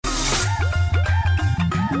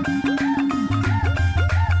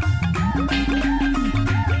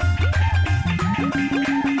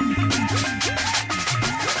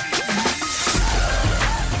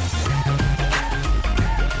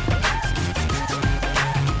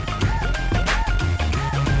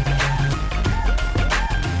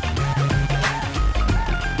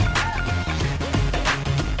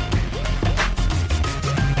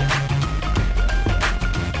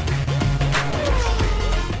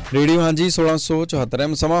Radio हांजी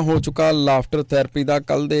 1674 समा हो चुका लाफ्टर थैरेपी का।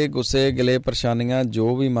 कल दे गुस्से गिले परेशानियां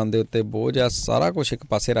जो भी मन दे उत्ते बोझ आ सारा कुछ एक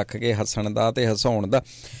पासे रख के हसण दा ते हसाउण दा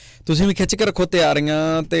तुसीं भी खिच के रखो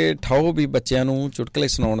तैयारियां ते ठाओ भी बच्चों नूं चुटकले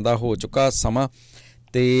सुणाउण दा हो चुका समा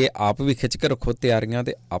ते आप भी खिच के रखो तैयारियां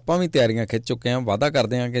ते आपां भी तैयारियां खिच चुके हैं। वादा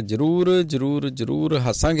करदे हां कि जरूर जरूर जरूर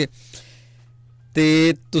हसांगे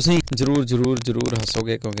ते तुसीं जरूर जरूर जरूर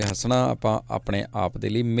हसोगे क्योंकि हसना आपां अपने आप दे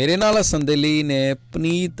लई। मेरे नाल हसन दे लई ने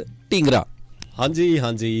पुनीत ढिंगरा। हांजी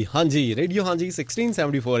हांजी हांजी रेडियो हांजी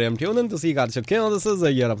 1674 एम ट्यून तुसीं कर चुके हो। दिस इज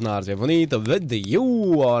योर अपना आरजे पुनीत विद यू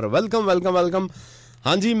और वेलकम वेलकम वेलकम।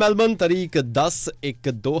 हांजी मेलबर्न तारीख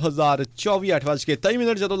 10/1/2024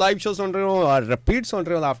 8:23 जो लाइव शो सुन रहे हो और रिपीट सुन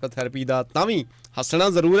रहे हो लाफ्टर थैरेपी का तां भी हसना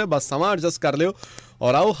जरूर है, बस समा एडजस्ट कर लियो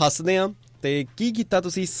और आओ हसदे हैं। ਤੇ ਕੀ ਕੀਤਾ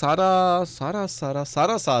ਤੁਸੀਂ ਸਾਰਾ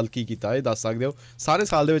ਸਾਲ ਕੀ ਕੀਤਾ ਇਹ ਦੱਸ ਸਕਦੇ ਹੋ। ਸਾਰੇ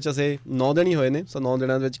ਸਾਲ ਦੇ ਵਿੱਚ ਅਸੀਂ 9 ਦਿਨ ਹੀ ਹੋਏ ਨੇ, ਸੋ 9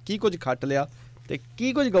 ਦਿਨਾਂ ਦੇ ਵਿੱਚ ਕੀ ਕੁਝ ਖੱਟ ਲਿਆ ਤੇ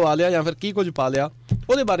ਕੀ ਕੁਝ ਗਵਾ ਲਿਆ ਜਾਂ ਫਿਰ ਕੀ ਕੁਝ ਪਾ ਲਿਆ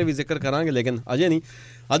ਉਹਦੇ ਬਾਰੇ ਵੀ ਜ਼ਿਕਰ ਕਰਾਂਗੇ, ਲੇਕਿਨ ਅਜੇ ਨਹੀਂ।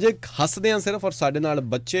 ਅਜੇ ਹੱਸਦੇ ਹਾਂ ਸਿਰਫ। ਔਰ ਸਾਡੇ ਨਾਲ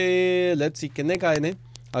ਬੱਚੇ ਲੈਟਸ ਸੀ ਕਿੰਨੇ ਕੁ ਆਏ ਨੇ।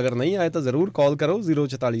 ਅਗਰ ਨਹੀਂ ਆਏ ਤਾਂ ਜ਼ਰੂਰ ਕਾਲ ਕਰੋ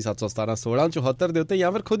 044 717 1674 ਦੇ ਉੱਤੇ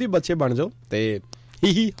ਜਾਂ ਫਿਰ ਖੁਦ ਹੀ ਬੱਚੇ ਬਣ ਜਾਓ ਤੇ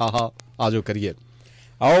ਹੀ ਹਾ ਆ ਜਾਓ ਕਰੀਏ।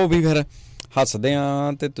 ਆਓ ਵੀ ਫਿਰ ਹੱਸਦੇ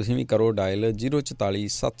ਹਾਂ ਤੇ ਤੁਸੀਂ ਵੀ ਕਰੋ ਡਾਇਲ 044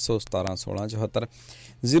 717 1674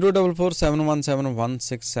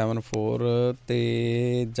 04471711674 ਤੇ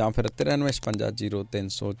ਜਾਂ ਫਿਰ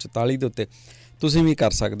 9356 ਦੇ ਉੱਤੇ ਤੁਸੀਂ ਵੀ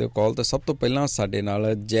ਕਰ ਸਕਦੇ ਹੋ ਕਾਲ। ਤੇ ਸਭ ਤੋਂ ਪਹਿਲਾਂ ਸਾਡੇ ਨਾਲ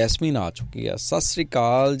ਜੈਸਮੀਨ ਆ ਚੁੱਕੀ ਆ। ਸਤਿ ਸ੍ਰੀ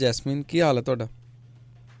ਅਕਾਲ ਜੈਸਮੀਨ, ਕੀ ਹਾਲ ਹੈ ਤੁਹਾਡਾ?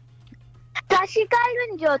 ਸਤਿ ਸ਼੍ਰੀ ਅਕਾਲ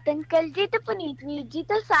ਮਨਜੋਤ ਅੰਕਲ ਜੀ ਤੇ ਪੁਨੀਤ ਵੀਰ ਜੀ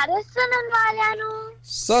ਤੇ ਸਾਰੇ ਸੁਣਨ ਵਾਲਿਆਂ ਨੂੰ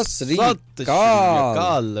ਸਤਿ ਸ੍ਰੀ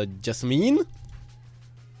ਅਕਾਲ। ਜਸਮੀਨ,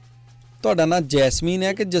 ਤੁਹਾਡਾ ਨਾਂ ਜੈਸਮੀਨ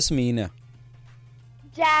ਹੈ ਕਿ ਜਸਮੀਨ ਹੈ?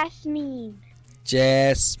 ਜੈਸਮੀਨ।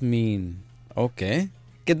 Jasmine, okay.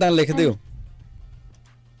 ਕਿੱਦਾਂ ਲਿਖਦੇ ਹੋ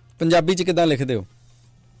ਪੰਜਾਬੀ ਚ? ਕਿੱਦਾਂ ਲਿਖਦੇ ਹੋ?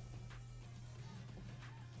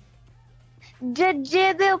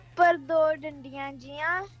 ਜੱਜੇ ਦੇ ਉੱਪਰ ਦੋ ਡੰਡੀਆਂ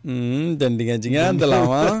ਜੀਆਂ। ਡੰਡੀਆਂ ਜੀਆਂ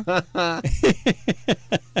ਦਲਾਵਾਂ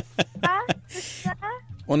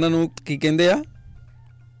ਉਹਨਾਂ ਨੂੰ ਕੀ ਕਹਿੰਦੇ ਆ?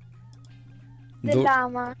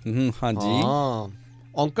 ਦਲਾਵਾਂ। ਹਾਂਜੀ।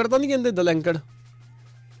 ਔਂਕੜ ਤਾਂ ਨਹੀਂ ਕਹਿੰਦੇ? ਦਲੈਂਕੜ।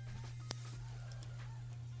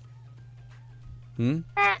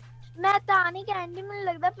 ਮੈਂ ਤਾਂ ਨਹੀਂ ਕਹਿੰਦੀ, ਮੈਨੂੰ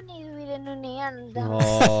ਲੱਗਦਾ ਪਨੀਰ ਵੀਰੇ ਨੂੰ ਨਹੀਂ ਆਉਂਦਾ।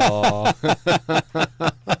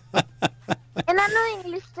 ਇਹਨਾਂ ਨੂੰ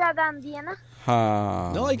ਇੰਗਲਿਸ਼ ਜ਼ਿਆਦਾ ਆਉਂਦੀ ਹੈ ਨਾ।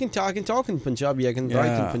 ਹਾਂ। No, I can talk in Punjabi. I can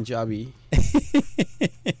write in Punjabi.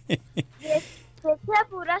 ਦੇਖਿਆ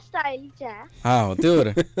ਪੂਰਾ ਸਟਾਈਲ ਚ ਹੈ। ਹਾਂ ਤੇ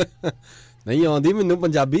ਹੋਰ ਨਹੀਂ ਆਉਂਦੀ ਮੈਨੂੰ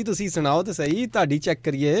ਪੰਜਾਬੀ, ਤੁਸੀਂ ਸੁਣਾਓ ਤੇ ਸਹੀ, ਤੁਹਾਡੀ ਚੈੱਕ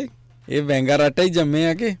ਕਰੀਏ। ਇਹ ਵੈਂਗਾ ਰਾਟਾ ਹੀ ਜੰਮੇ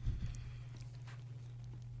ਆ ਕਿ?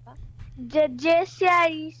 ਜੱਜੇ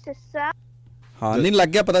ਸਿਆਰੀ ਸੱਸਾ। ਹਾਂ ਨਹੀਂ ਲੱਗ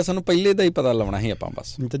ਗਿਆ ਪਤਾ ਸਾਨੂੰ, ਪਹਿਲੇ ਦਾ ਹੀ ਪਤਾ ਲਾਉਣਾ ਸੀ ਆਪਾਂ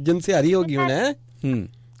ਬਸ। ਜੱਜਨ ਸਿਆਰੀ ਹੋ ਗਈ ਹੁਣ ਹੈ।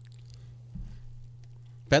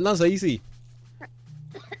 ਪਹਿਲਾਂ ਸਹੀ ਸੀ।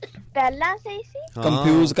 ਪਹਿਲਾਂ ਸਹੀ ਸੀ।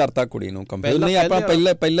 ਕੰਫਿਊਜ਼ ਕਰਤਾ ਕੁੜੀ ਨੂੰ। ਕੰਫਿਊਜ਼ ਨਹੀਂ, ਆਪਾਂ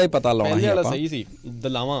ਪਹਿਲਾਂ ਹੀ ਪਤਾ ਲਾਉਣਾ ਸੀ ਆਪਾਂ। ਸਹੀ ਸੀ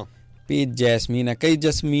ਦਲਾਵਾਂ ਵੀ ਜੈਸਮੀਨ ਹੈ। ਕਈ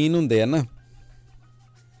ਜਸਮੀਨ ਹੁੰਦੇ ਆ ਨਾ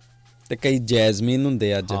ਤੇ ਕਈ ਜੈਸਮੀਨ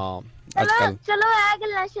ਹੁੰਦੇ ਅੱਜ ਕੱਲ। ਚਲੋ ਇਹ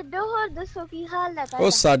ਗੱਲਾਂ ਛੱਡੋ, ਹੋਰ ਦੱਸੋ ਕੀ ਹਾਲ ਹੈ?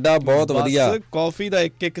 ਉਹ ਸਾਡਾ ਬਹੁਤ ਵਧੀਆ। ਕਾਫੀ ਦਾ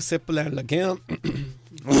ਇੱਕ ਸਿਪ ਲੈਣ ਲੱਗੇ ਆ।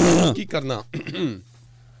 ਕੀ ਕਰਨਾ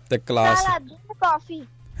ਤੇ ਕਲਾਸ ਕਾਫੀ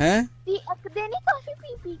ਹੈ ਅੱਕਦੇ ਨਹੀਂ ਕਾਫੀ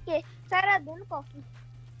ਪੀ ਕੇ ਸਾਰਾ ਦਿਨ? ਕਾਫੀ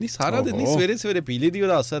ਨਹੀਂ ਸਾਰਾ ਦਿਨ ਨਹੀਂ, ਸਵੇਰੇ ਸਵੇਰੇ ਪੀ ਲਈ ਦੀ,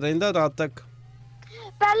 ਉਹਦਾ ਅਸਰ ਰਹਿੰਦਾ ਰਾਤ ਤੱਕ।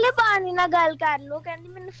 ਪਹਿਲੇ ਬਾਣੀ ਨਾਲ ਗੱਲ ਕਰ ਲਓ, ਕਹਿੰਦੀ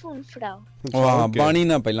ਮੈਨੂੰ ਫੋਨ ਫੜਾਓ। ਵਾਹ, ਬਾਣੀ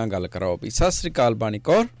ਨਾਲ ਪਹਿਲਾਂ ਗੱਲ ਕਰਾਓ ਵੀ। ਸਤਿ ਸ੍ਰੀ ਅਕਾਲ ਬਾਣੀ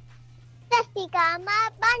ਕੌਰ। ਸਤਿ ਸ੍ਰੀ ਅਕਾਲ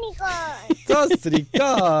ਬਾਣੀ ਕੌਰ। ਸਤਿ ਸ੍ਰੀ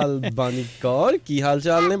ਅਕਾਲ ਬਾਣੀ ਕੌਰ, ਕੀ ਹਾਲ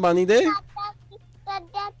ਚਾਲ ਨੇ ਬਾਣੀ ਦੇ?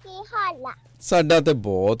 ਤੁਹਾਡਾ ਕੀ ਹਾਲ ਆ? ਸਾਡਾ ਤੇ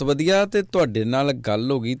ਬਹੁਤ ਵਧੀਆ। ਤੇ ਤੁਹਾਡੇ ਨਾਲ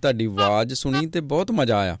ਗੱਲ ਹੋ ਗਈ, ਤੁਹਾਡੀ ਆਵਾਜ਼ ਸੁਣੀ ਤੇ ਬਹੁਤ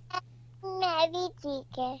ਮਜ਼ਾ ਆਇਆ। ਮੈਂ ਵੀ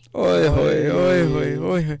ਠੀਕ ਹੈ। ਓਏ ਹੋਏ ਓਏ ਹੋਏ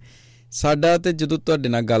ਓਏ ਹੋਏ। ਸਾਡਾ ਤੇ ਜਦੋਂ ਤੁਹਾਡੇ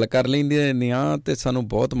ਨਾਲ ਗੱਲ ਕਰ ਲੈਂਦੇ ਆ ਤੇ ਸਾਨੂੰ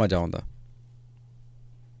ਬਹੁਤ ਮਜ਼ਾ ਆਉਂਦਾ।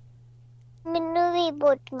 ਮੈਨੂੰ ਵੀ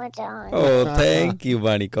ਬਹੁਤ ਮਜ਼ਾ ਆਉਂਦਾ। ਓ ਥੈਂਕ ਯੂ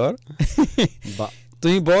ਬਾਣੀ ਕੌਰ,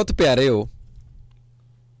 ਤੁਸੀਂ ਬਹੁਤ ਪਿਆਰੇ ਹੋ।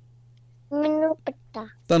 ਮੈਨੂੰ ਪਤਾ।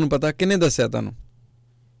 ਤੁਹਾਨੂੰ ਪਤਾ? ਕਿਹਨੇ ਦੱਸਿਆ ਤੁਹਾਨੂੰ?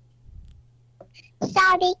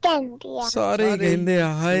 ਸਾਰੇ ਕਹਿੰਦੇ ਆ। ਸਾਰੇ ਕਹਿੰਦੇ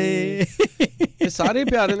ਆ। ਹਾਏ ਇਹ ਸਾਰੇ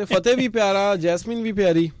ਪਿਆਰੇ ਨੇ। ਫਤਿਹ ਵੀ ਪਿਆਰਾ, ਜੈਸਮੀਨ ਵੀ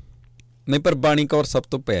ਪਿਆਰੀ। ਨਹੀਂ ਪਰ ਬਾਣੀ ਕੌਰ ਸਭ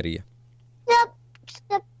ਤੋਂ ਪਿਆਰੀ ਆ। ਸਭ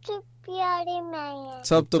ਤੋਂ ਪਿਆਰੀ ਮੈਂ ਆ।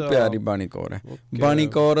 ਸਭ ਤੋਂ ਪਿਆਰੀ ਬਾਣੀ ਕੌਰ ਹੈ। ਬਾਣੀ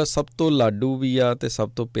ਕੌਰ ਸਭ ਤੋਂ ਲਾਡੂ ਵੀ ਆ ਤੇ ਸਭ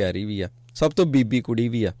ਤੋਂ ਪਿਆਰੀ ਵੀ ਆ, ਸਭ ਤੋਂ ਬੀਬੀ ਕੁੜੀ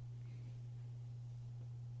ਵੀ ਆ।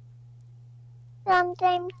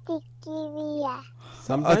 ਸਮਟਾਈਮ ਚੀਕੀ ਵੀ ਆ।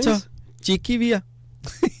 ਅੱਛਾ ਚੀਕੀ ਵੀ ਆ।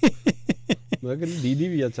 ਮੈਂ ਕਹਿੰਦੀ ਦੀਦੀ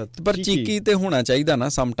ਵੀ। ਅੱਛਾ ਪਰ ਚੀਕੀ ਤੇ ਹੋਣਾ ਚਾਹੀਦਾ ਨਾ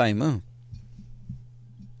ਸਮ ਟਾਈਮ।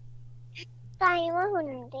 ਟਾਈਮ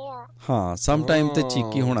ਹੁੰਦੇ ਆ। ਹਾਂ ਸਮ ਟਾਈਮ ਤੇ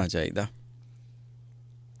ਚੀਕੀ ਹੋਣਾ ਚਾਹੀਦਾ।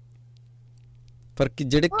 ਪਰ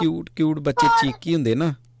ਜਿਹੜੇ ਕਿਊਟ ਬੱਚੇ ਚੀਕੀ ਹੁੰਦੇ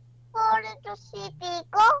ਨਾ। ਹੋਰ ਤੁਸੀਂ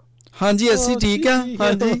ਠੀਕ ਹੋ? ਹਾਂਜੀ ਅਸੀਂ ਠੀਕ ਆ।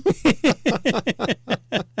 ਹਾਂਜੀ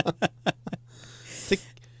ਤੇ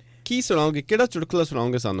ਕੀ ਸੁਣਾਓਗੇ, ਕਿਹੜਾ ਚੁਟਕਲਾ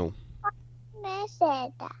ਸੁਣਾਓਗੇ ਸਾਨੂੰ? ਮੈਂ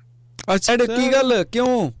ਸੈਡ ਆ। ਅੱਛਾ ਕੀ ਗੱਲ,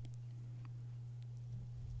 ਕਿਉਂ?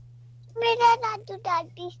 ਮੇਰਾ ਦਾਦੂ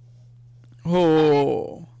ਦਾਦੀ ਹੋ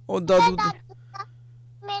ਉਹ ਦਾਦੂ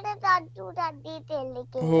ਮੇਰੇ ਦਾਦੂ ਦਾਦੀ ਚਲੇ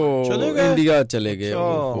ਗਏ। ਹੋ ਚਲੇ ਗਏ? ਇੰਡੀਆ ਚਲੇ ਗਏ।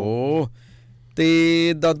 ਹੋ ਤੇ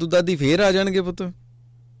ਦਾਦੂ ਦਾਦੀ ਫੇਰ ਆ ਜਾਣਗੇ ਪੁੱਤ?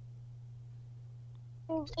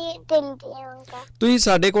 ਜੀ ਦਿੰਦੇ ਆਉਂਗਾ। ਤੁਸੀਂ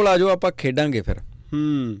ਸਾਡੇ ਕੋਲ ਆ ਜਾਓ, ਆਪਾਂ ਖੇਡਾਂਗੇ ਫਿਰ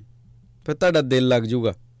ਤੁਹਾਡਾ ਦਿਲ ਲੱਗ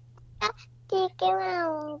ਜੂਗਾ। ਠੀਕ ਹੈ ਮੈਂ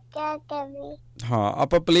ਆਉਂਗਾ ਕभी। ਹਾਂ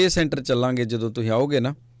ਆਪਾਂ ਪਲੇ ਸੈਂਟਰ ਚੱਲਾਂਗੇ ਜਦੋਂ ਤੁਸੀਂ ਆਓਗੇ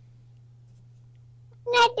ਨਾ।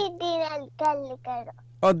 ਨਾ ਦੀਦੀ ਨਾਲ ਗੱਲ ਕਰੋ।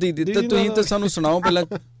 ਆ ਦੀਦੀ ਤੇ ਤੁਸੀਂ ਤਾਂ ਸਾਨੂੰ ਸੁਣਾਓ ਪਹਿਲਾਂ।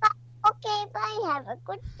 Okay, bye. Have a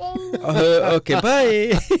good day. Okay, bye.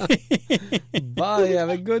 Bye,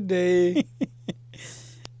 have a good day.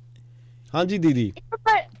 ਹਾਂਜੀ ਦੀਦੀ।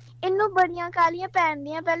 ਇਹਨੂੰ ਬੜੀਆਂ ਕਾਲੀਆਂ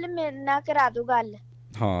ਪੈਣਦੀਆਂ, ਪਹਿਲੇ ਮੇਰੇ ਨਾਲ ਕਰਾ ਦੋ ਗੱਲ।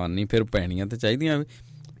 ਹਾਂ ਨਹੀਂ ਫਿਰ ਪੈਣੀਆਂ ਤਾਂ ਚਾਹੀਦੀਆਂ।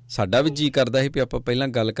 ਸਾਡਾ ਵੀ ਜੀ ਕਰਦਾ ਸੀ ਵੀ ਆਪਾਂ ਪਹਿਲਾਂ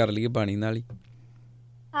ਗੱਲ ਕਰ ਲਈਏ ਬਾਣੀ ਨਾਲ ਹੀ।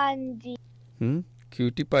 ਹਾਂਜੀ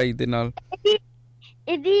ਕਿਊਟੀ ਪਾਈ ਦੇ ਨਾਲ।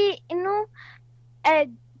 ਇਹਨੂੰ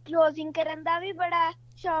ਕਲੋਜ਼ਿੰਗ ਕਰਨ ਦਾ ਵੀ ਬੜਾ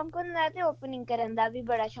ਸ਼ੌਂਕ ਹੁੰਦਾ ਤੇ ਓਪਨਿੰਗ ਕਰਨ ਦਾ ਵੀ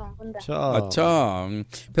ਬੜਾ ਸ਼ੌਂਕ ਹੁੰਦਾ। ਅੱਛਾ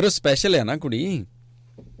ਫਿਰ ਉਹ ਸਪੈਸ਼ਲ ਹੈ ਨਾ ਕੁੜੀ।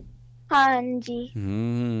 ਹਾਂਜੀ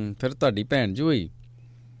ਫਿਰ ਤੁਹਾਡੀ ਭੈਣ ਜੀ ਹੋਈ।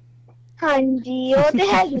 ਹਾਂਜੀ ਉਹ ਤੇ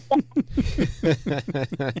ਹੈਗੀ।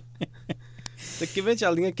 ਤੇ ਕਿਵੇਂ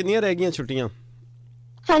ਚੱਲਦੀਆਂ, ਕਿੰਨੀਆਂ ਰਹਿ ਗਈਆਂ ਛੁੱਟੀਆਂ?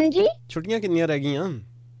 ਹਾਂਜੀ ਛੁੱਟੀਆਂ ਕਿੰਨੀਆਂ ਰਹਿ ਗਈਆਂ?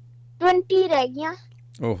 20 ਰਹਿ ਗਈਆਂ।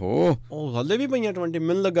 ਓਹੋ ਉਹ ਹਾਲੇ ਵੀ ਪਈਆਂ 20?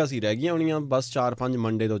 ਮੈਨੂੰ ਲੱਗਾ ਸੀ ਰਹਿ ਗਈਆਂ ਹੋਣੀਆਂ, ਬਸ 4-5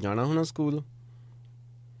 ਮੰਡੇ ਤੋਂ ਜਾਣਾ ਹੋਣਾ ਸਕੂਲ।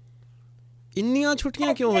 ਇੰਨੀਆਂ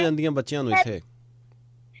ਛੁੱਟੀਆਂ ਕਿਉਂ ਹੋ ਜਾਂਦੀਆਂ ਬੱਚਿਆਂ ਨੂੰ ਇੱਥੇ?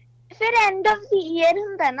 ਫਿਰ ਐਂਡ ਆਫ ਦੀ ਈਅਰ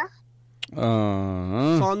ਹੁੰਦਾ ਨਾ।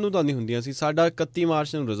 ਸਾਨੂੰ ਤਾਂ ਨਹੀਂ ਹੁੰਦੀਆਂ ਸੀ। ਸਾਡਾ 31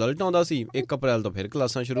 ਮਾਰਚ ਨੂੰ ਰਿਜ਼ਲਟ ਆਉਂਦਾ ਸੀ, 1 ਅਪ੍ਰੈਲ ਤੋਂ ਫਿਰ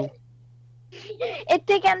ਕਲਾਸਾਂ ਸ਼ੁਰੂ।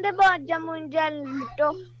 ਇੱਥੇ ਕਹਿੰਦੇ ਬਾਜਾ ਮੁੰਜਾ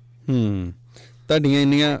ਲੁੱਟੋ। ਤੁਹਾਡੀਆਂ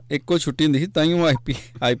ਇੰਨੀਆਂ ਇੱਕੋ ਛੁੱਟੀ ਹੁੰਦੀ ਸੀ ਤਾਂ ਹੀ ਉਹ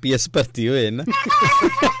IPS ਭਰਤੀ ਹੋਏ ਨਾ।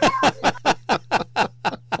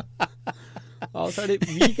 ਆਹ ਸਾਡੇ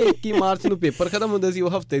 21 ਮਾਰਚ ਨੂੰ ਪੇਪਰ ਖਤਮ ਹੁੰਦੇ ਸੀ,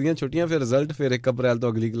 ਉਹ ਹਫਤੇ ਦੀਆਂ ਛੁੱਟੀਆਂ, ਫਿਰ ਰਿਜ਼ਲਟ, ਫਿਰ 1 ਅਪ੍ਰੈਲ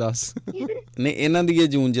ਤੋਂ ਅਗਲੀ ਕਲਾਸ। ਨਹੀਂ ਇਹਨਾਂ ਦੀ ਇਹ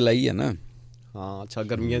ਜੂਨ ਜੁਲਾਈ ਹੈ ਨਾ। ਹਾਂ ਅੱਛਾ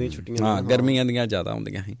ਗਰਮੀਆਂ ਦੀਆਂ ਛੁੱਟੀਆਂ। ਹਾਂ ਗਰਮੀਆਂ ਦੀਆਂ ਜ਼ਿਆਦਾ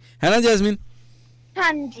ਹੁੰਦੀਆਂ ਸੀ, ਹੈ ਨਾ ਜੈਸਮੀਨ?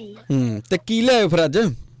 ਹਾਂਜੀ ਤੇ ਕੀ ਲਿਆਏ ਫਿਰ ਅੱਜ?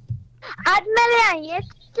 ਅੱਜ ਮੈਂ ਲਿਆਈ ਹੈ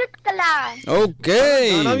ਚੁਟਕਲਾ। ਓਕੇ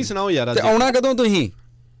ਗਾਣਾ ਵੀ ਸੁਣਾਓ ਯਾਰ। ਤੇ ਆਉਣਾ ਕਦੋਂ ਤੁਸੀਂ?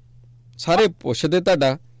 ਸਾਰੇ ਪੁੱਛਦੇ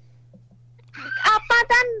ਤੁਹਾਡਾ।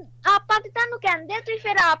 ਆਪਾਂ ਤੇ ਤੁਹਾਨੂੰ ਕਹਿੰਦੇ, ਤੁਸੀਂ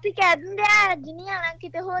ਫਿਰ ਆਪ ਹੀ ਕਹਿ ਦਿੰਦੇ ਆ ਅੱਜ ਨਹੀਂ ਆਣਾ,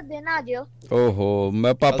 ਕਿਤੇ ਹੋਰ ਦਿਨ ਆ ਜਿਓ। ਓਹੋ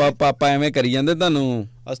ਮੈਂ ਪਾਪਾ ਐਵੇਂ ਕਰੀ ਜਾਂਦੇ ਤੁਹਾਨੂੰ।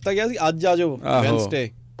 ਅਸੀਂ ਤਾਂ ਕਿਹਾ ਸੀ ਅੱਜ ਆ ਜਾਓ ਵੈਨਸਡੇ।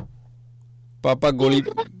 ਪਾਪਾ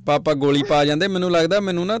ਗੋਲੀ ਪਾ ਜਾਂਦੇ। ਮੈਨੂੰ ਲੱਗਦਾ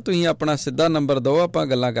ਮੈਨੂੰ ਨਾ ਤੁਸੀਂ ਆਪਣਾ ਸਿੱਧਾ ਨੰਬਰ ਦਿਓ, ਆਪਾਂ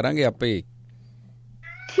ਗੱਲਾਂ ਕਰਾਂਗੇ ਆਪੇ।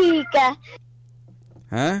 ਠੀਕ ਹੈ।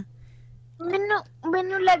 ਹੈਂ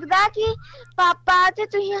ਮੈਨੂੰ ਲੱਗਦਾ ਕਿ ਪਾਪਾ ਤੇ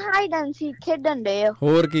ਤੁਸੀਂ ਹਾਈਡ ਐਂਡ ਸੀਕ ਖੇਡਣ ਡਏ ਹੋ।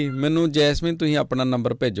 ਹੋਰ ਕੀ। ਮੈਨੂੰ ਜੈਸਮੀਨ ਤੁਸੀਂ ਆਪਣਾ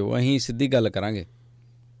ਨੰਬਰ ਭੇਜੋ, ਅਸੀਂ ਸਿੱਧੀ ਗੱਲ ਕਰਾਂਗੇ।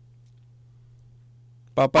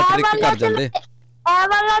 ਪਾਪਾ ਟ੍ਰਿਕ ਕਰ ਜਾਂਦੇ। ਇਹ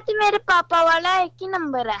ਵਾਲਾ ਤੇ ਮੇਰੇ ਪਾਪਾ ਵਾਲਾ ਇੱਕ ਹੀ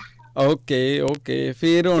ਨੰਬਰ ਹੈ। ਓਕੇ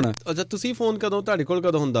ਫੇਰ ਹੁਣ ਅੱਛਾ ਤੁਸੀਂ ਫੋਨ ਕਦੋਂ, ਤੁਹਾਡੇ ਕੋਲ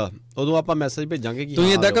ਕਦੋਂ ਹੁੰਦਾ? ਉਦੋਂ ਆਪਾਂ ਮੈਸੇਜ ਭੇਜਾਂਗੇ ਕਿ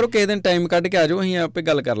ਤੁਸੀਂ ਏਦਾਂ ਕਰੋ, ਕਿਸੇ ਦਿਨ ਟਾਈਮ ਕੱਢ ਕੇ ਆ ਜਾਓ, ਅਸੀਂ ਆਪੇ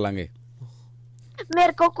ਗੱਲ ਕਰ ਲਾਂਗੇ।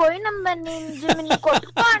 ਮੇਰੇ ਕੋਲ ਕੋਈ ਨੰਬਰ ਨਹੀਂ ਜੇ ਮੈਨੂੰ ਕੁੱਟ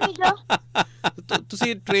ਪਾਣੀ ਜੋ।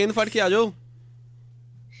 ਤੁਸੀਂ ਟ੍ਰੇਨ ਫੜ ਕੇ ਆ ਜਾਓ।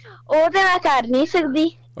 ਉਹ ਤੇ ਮੈਂ ਕਰ ਨਹੀਂ ਸਕਦੀ।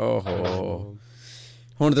 ਓਹੋ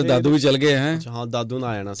ਹੁਣ ਤੇ ਦਾਦੂ ਵੀ ਚਲ ਗਏ ਹੈ। ਹਾਂ ਦਾਦੂ ਨਾਲ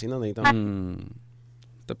ਆ ਜਾਣਾ ਸੀ ਨਾ, ਨਹੀਂ ਤਾਂ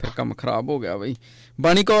ਤੇ ਫਿਰ ਕੰਮ ਖਰਾਬ ਹੋ ਗਿਆ ਬਈ।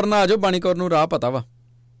 ਬਾਣੀ ਕੌਰ ਨਾਲ ਆ ਜਾਓ, ਬਾਣੀ ਕੌਰ ਨੂੰ ਰਾਹ ਪਤਾ ਵਾ।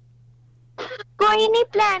 ਕੋਈ ਨਹੀਂ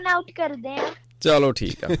ਪਲਾਨ ਆਊਟ ਕਰਦੇ ਆ। ਚਲੋ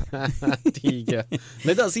ਠੀਕ ਆ। ਠੀਕ ਹੈ,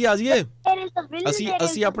 ਨਹੀਂ ਤਾਂ ਅਸੀਂ ਆ ਜਾਈਏ।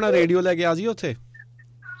 ਅਸੀਂ ਆਪਣਾ ਰੇਡੀਓ ਲੈ ਕੇ ਆ ਜਾਈਏ ਉੱਥੇ।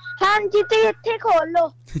 ਹਾਂਜੀ ਤੇ ਇੱਥੇ ਖੋਲ ਲੋ।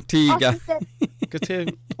 ਠੀਕ ਆ। ਕਿੱਥੇ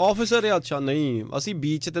ਆਫਿਸਰ ਹੈ? ਅੱਛਾ ਨਹੀਂ ਅਸੀਂ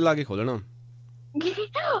ਬੀਚ ਤੇ ਲਾ ਕੇ ਖੋਲਣਾ।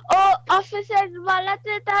 ਉਹ ਆਫਿਸਰ ਵਾਲਾ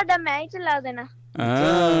ਤੇ ਤੁਹਾਡਾ ਮੈਂ ਹੀ ਚਲਾ ਦੇਣਾ।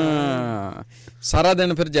 ਸਾਰਾ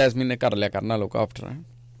ਦਿਨ ਫਿਰ ਜੈਸਮੀਨ ਨੇ ਕਰ ਲਿਆ ਕਰਨਾ ਲੋਕ ਆਫਟਰ।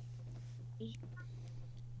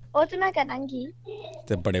 ਉਹ ਤੇ ਮੈਂ ਕਰਾਂਗੀ।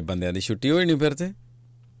 ਤੇ ਬੜੇ ਬੰਦਿਆਂ ਦੀ ਛੁੱਟੀ ਹੋਈ ਨਹੀਂ ਫਿਰ ਤੇ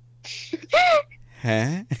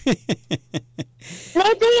ਹੈ।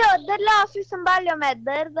 ਨਹੀਂ ਤੁਸੀਂ ਉਧਰਲਾ ਆਫਿਸ ਸੰਭਾਲਿਓ, ਮੈਂ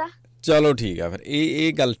ਇੱਧਰ ਦਾ। ਚਲੋ ਠੀਕ ਆ ਫਿਰ,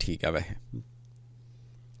 ਇਹ ਗੱਲ ਠੀਕ ਆ। ਵੈਸੇ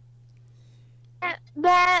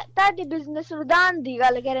ਮੈਂ ਤੁਹਾਡੀ ਬਿਜ਼ਨਸ ਵਧਾਉਣ ਦੀ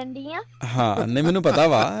ਗੱਲ ਕਰਨ ਦੀ ਆ। ਹਾਂ ਨਹੀਂ ਮੈਨੂੰ ਪਤਾ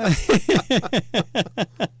ਵਾ।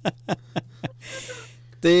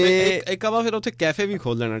 ਤੇ ਇੱਕ ਵਾਰ ਫਿਰ ਉੱਥੇ ਕੈਫੇ ਵੀ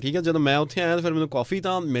ਖੋਲ ਲੈਣਾ, ਠੀਕ ਹੈ? ਜਦੋਂ ਮੈਂ ਉੱਥੇ ਆਇਆ ਫਿਰ ਮੈਨੂੰ ਕਾਫੀ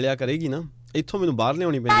ਤਾਂ ਮਿਲਿਆ ਕਰੇਗੀ ਨਾ, ਇੱਥੋਂ ਮੈਨੂੰ ਬਾਹਰ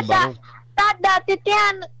ਲਿਆਉਣੀ ਪੈਂਦੀ ਬਾਹਰੋਂ। ਤੁਹਾਡਾ ਤੇ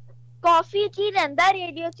ਧਿਆਨ ਕਾਫੀ 'ਚ ਹੀ ਰਹਿੰਦਾ,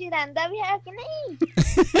 ਰੇਡੀਓ 'ਚ ਹੀ ਰਹਿੰਦਾ ਵੀ ਹੈ ਕਿ ਨਹੀਂ?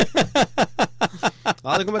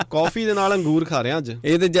 ਆਹ ਦੇਖੋ ਮੈਂ ਕਾਫੀ ਦੇ ਨਾਲ ਅੰਗੂਰ ਖਾ ਰਿਹਾ ਅੱਜ।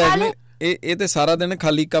 ਇਹ ਤੇ ਜੈਸਮੀਨ ਇਹ ਤੇ ਸਾਰਾ ਦਿਨ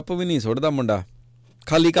ਖਾਲੀ ਕੱਪ ਵੀ ਨਹੀਂ ਸੁੱਟਦਾ ਮੁੰਡਾ,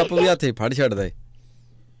 ਖਾਲੀ ਕੱਪ ਵੀ ਹੱਥੇ ਫੜ ਛੱਡਦਾ ਏ।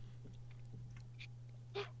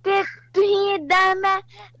 ਤੇ ਤੁਸੀਂ ਏਦਾਂ ਮੈਂ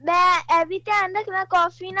ਇਹ ਵੀ ਧਿਆਨ ਰੱਖਣਾ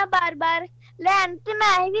ਕਾਫੀ ਨਾ ਬਾਰ-ਬਾਰ ਲੈਣ ਤੇ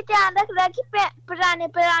ਮੈਂ ਇਹ ਵੀ ਧਿਆਨ ਰੱਖਦਾ ਕਿ ਪੁਰਾਣੇ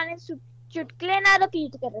ਚੁਟਕਲੇ ਨਾ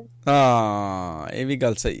ਰਿਪੀਟ ਕਰਨ। ਹਾਂ ਇਹ ਵੀ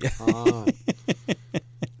ਗੱਲ ਸਹੀ ਹੈ। ਹਾਂ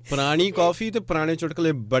ਪੁਰਾਣੀ ਕਾਫੀ ਤੇ ਪੁਰਾਣੇ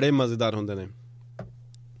ਚੁਟਕਲੇ ਬੜੇ ਮਜ਼ੇਦਾਰ ਹੁੰਦੇ ਨੇ।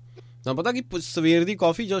 ਤੁਹਾਨੂੰ ਪਤਾ ਕਿ ਸਵੇਰ ਦੀ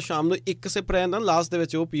ਕਾਫੀ ਜਦੋਂ ਸ਼ਾਮ ਨੂੰ ਇੱਕ ਸਿਪ ਰਹਿ ਜਾਂਦਾ ਲਾਸਟ ਦੇ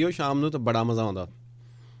ਵਿੱਚ ਉਹ ਪੀਓ ਸ਼ਾਮ ਨੂੰ ਤਾਂ ਬੜਾ ਮਜ਼ਾ ਆਉਂਦਾ।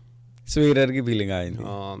 ਸਵੇਰ ਵਰਗੀ ਫੀਲਿੰਗ ਆ ਜਾਂਦੀ।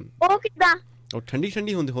 ਹਾਂ ਉਹ ਕਿੱਦਾਂ? ਉਹ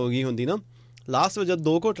ਠੰਡੀ ਹੋ ਗਈ ਹੁੰਦੀ ਨਾ ਲਾਸਟ ਵਿੱਚ ਜਦ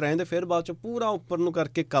 2 ਘੁੱਟ ਰਹਿੰਦੇ ਫਿਰ ਬਾਅਦ ਚ ਪੂਰਾ ਉੱਪਰ ਨੂੰ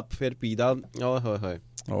ਕਰਕੇ ਕੱਪ ਫਿਰ ਪੀਦਾ। ਓਏ ਹੋਏ ਹੋਏ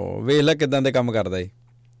ਉਹ ਵੇਖ ਲੈ ਕਿਦਾਂ ਦੇ ਕੰਮ ਕਰਦਾ ਏ।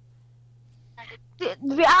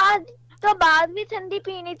 ਵਿਆਹ ਤੋਂ ਬਾਅਦ ਵੀ ਠੰਡੀ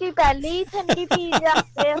ਪੀਣੀ ਸੀ, ਪਹਿਲੇ ਹੀ ਠੰਡੀ ਪੀ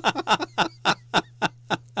ਜਾਂਦੇ।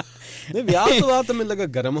 ਨਹੀਂ ਵਿਆਹ ਤੋਂ ਬਾਅਦ ਤਾਂ ਮੈਨੂੰ ਲੱਗਾ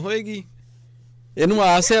ਗਰਮ ਹੋਏਗੀ। ਇਹਨੂੰ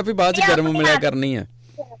ਆਸ ਹੈ ਵੀ ਬਾਅਦ ਚ ਗਰਮ ਮਿਲਿਆ ਕਰਨੀ ਹੈ।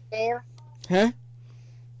 ਹੈ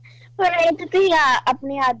ਪਰ ਇਹ ਤਾਂ ਤੁਸੀਂ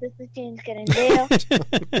ਆਪਣੀ ਆਦਤ ਚੇਂਜ ਕਰਨ ਦੇ ਹੋ।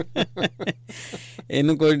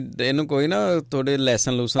 ਇਹਨੂੰ ਕੋਈ ਨਾ ਤੁਹਾਡੇ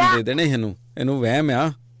ਲੈਸਨ ਲੂਸਨ ਦੇ ਦੇਣੇ ਇਹਨੂੰ ਵਹਿਮ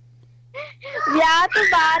ਆ। ਵਿਆਹ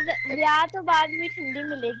ਤੋਂ ਬਾਅਦ ਵੀ ਠੰਡੀ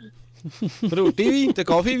ਮਿਲੇਗੀ। ਰੋਟੀ ਵੀ ਤੇ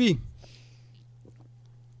ਕਾਫੀ ਵੀ।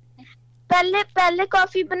 ਪਹਿਲੇ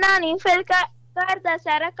ਕਾਫੀ ਬਣਾਣੀ ਫਿਰ ਘਰ ਦਾ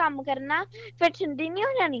ਸਾਰਾ ਕੰਮ ਕਰਨਾ ਫਿਰ ਠੰਡੀ ਨਹੀਂ ਹੋ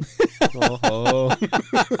ਜਾਣੀ। ਓਹੋ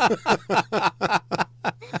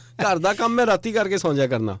ਘਰ ਦਾ ਕੰਮ ਮੈਂ ਰਾਤੀ ਕਰਕੇ ਸੌਂ ਜਾ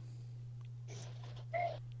ਕਰਨਾ।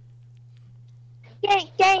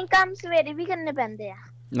 ਕਈ ਕੰਮ ਸਵੇਰੇ ਵੀ ਕਰਨੇ ਪੈਂਦੇ ਆ।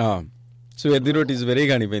 ਹਾਂ ਸਵੇਰ ਦੀ ਰੋਟੀ ਸਵੇਰੇ ਹੀ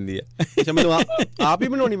ਖਾਣੀ ਪੈਂਦੀ ਆ। ਅੱਛਾ ਮੈਨੂੰ ਆਪ ਹੀ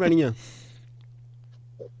ਬਣਾਉਣੀ ਪੈਣੀ ਆ।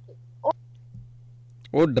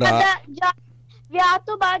 ਉਹ ਡਰਾ ਵਿਆਹ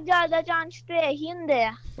ਤੋਂ ਬਾਅਦ ਜ਼ਿਆਦਾ ਚਾਂਸ ਤੇ ਇਹੀ ਹੁੰਦੇ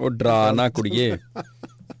ਆ। ਉਹ ਡਰਾ ਨਾ ਕੁੜੀਏ,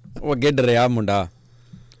 ਉਹ ਅੱਗੇ ਡਰਿਆ ਮੁੰਡਾ।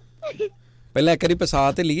 ਪਹਿਲਾਂ ਇੱਕ ਵਾਰੀ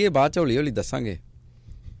ਪਸਾ ਤੇ ਲਈਏ ਬਾਅਦ ਚ ਹੌਲੀ ਹੌਲੀ ਦੱਸਾਂਗੇ।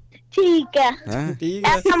 ਠੀਕ ਹੈ ਠੀਕ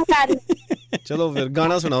ਹੈ ਚਲੋ ਫਿਰ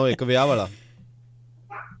ਗਾਣਾ ਸੁਣਾਓ ਇੱਕ ਵਿਆਹ ਵਾਲਾ।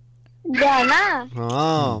 ਗਾਣਾ?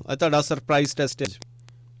 ਹਾਂ ਇਹ ਤੁਹਾਡਾ ਸਰਪ੍ਰਾਈਜ਼ ਟੈਸਟ ਹੈ।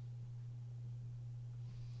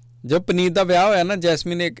 ਜਦ ਪਨੀਤ ਦਾ ਵਿਆਹ ਹੋਇਆ ਨਾ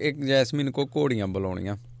ਜੈਸਮੀਨ ਕੋ ਘੋੜੀਆਂ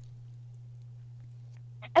ਬੁਲਾਉਣੀਆਂ।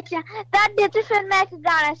 ਅੱਛਾ ਤੁਹਾਡੇ ਤੇ ਫਿਰ ਮੈਂ ਇੱਕ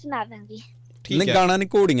ਗਾਣਾ ਸੁਣਾ ਦਾਂਗੀ। ਨਹੀਂ ਗਾਣਾ ਨਹੀਂ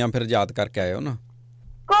ਘੋੜੀਆਂ ਫਿਰ ਯਾਦ ਕਰਕੇ ਆਇਓ ਨਾ।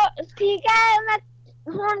 ਠੀਕ ਹੈ ਮੈਂ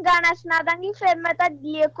ਹੁਣ ਗਾਣਾ ਸੁਣਾ ਦਾਂਗੀ ਫਿਰ ਮੈਂ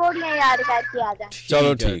ਤੁਹਾਡੀ ਲਈ ਘੋੜੀਆਂ ਯਾਦ ਕਰਕੇ ਆ ਜਾਵਾਂਗੀ।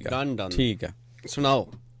 ਚਲੋ ਠੀਕ ਹੈ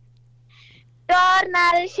ਸੁਣਾਓ। ਟੋਰ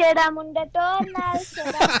ਨਾਲ ਛੇੜਾ ਮੁੰਡਾ ਟੋਰ ਨਾਲ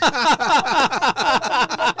ਛੇੜਾ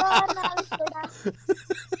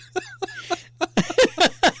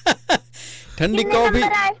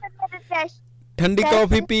ਠੰਡੀ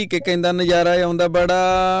ਕਾਫੀ ਪੀ ਕੇ ਕਹਿੰਦਾ ਨਜ਼ਾਰਾ ਆਉਂਦਾ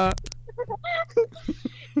ਬੜਾ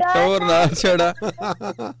ਟੋਰ ਨਾਲ ਛੇੜਾ।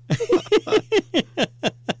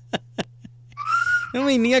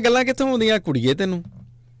 ਇੰਨੀਆਂ ਗੱਲਾਂ ਕਿੱਥੋਂ ਆਉਂਦੀਆਂ ਕੁੜੀਏ ਤੈਨੂੰ?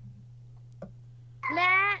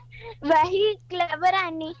 ਮੈਂ ਵਹੀ ਕਲੇਵਰ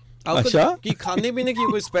ਆਨੀ। ਅੱਛਾ ਕੀ ਖਾਣੇ ਪੀਣੇ ਕੀ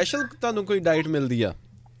ਕੋਈ ਸਪੈਸ਼ਲ ਤੁਹਾਨੂੰ ਕੋਈ ਡਾਈਟ ਮਿਲਦੀ ਆ?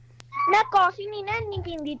 ਮੈਂ ਕਾਫੀ ਨਹੀਂ ਨਾ ਇੰਨੀ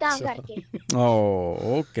ਪੀਂਦੀ ਤਾਂ ਕਰਕੇ।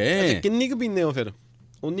 ਓਕੇ ਕਿੰਨੀ ਕੁ ਪੀਂਦੇ ਹੋ ਫਿਰ?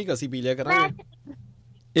 ਉਨੀ ਕੁ ਅਸੀਂ ਪੀ ਲਿਆ ਕਰਾਂਗੇ।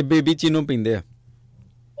 ਇਹ ਬੇਬੀ ਚੀਨੋ ਪੀਂਦੇ ਆ।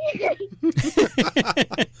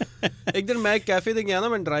 ਇੱਕ ਦਿਨ ਮੈਂ ਕੈਫੇ ਤੇ ਗਿਆ ਨਾ,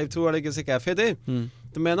 ਮੈਂ ਡਰਾਈਵ ਥਰੂ ਵਾਲੇ ਕਿਸੇ ਕੈਫੇ ਤੇ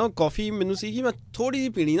ਮੈਂ ਨਾ ਕਾਫੀ ਮੈਨੂੰ ਸੀ ਕਿ ਮੈਂ ਥੋੜੀ ਜਿਹੀ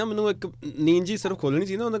ਪੀਣੀ ਨਾ, ਮੈਨੂੰ ਇੱਕ ਨੀਂਦ ਜੀ ਸਿਰਫ ਖੋਲਣੀ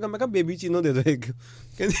ਸੀ ਨਾ। ਉਹਨਾਂ ਮੈਂ ਕਿਹਾ ਬੇਬੀ ਚੀਨੋ ਦੇ ਦਿਓ ਇੱਕ।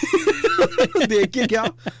 ਕਹਿੰਦੀ ਦੇਖ ਕੇ ਕਿਹਾ,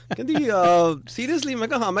 ਕਹਿੰਦੀ ਸੀਰੀਅਸਲੀ? ਮੈਂ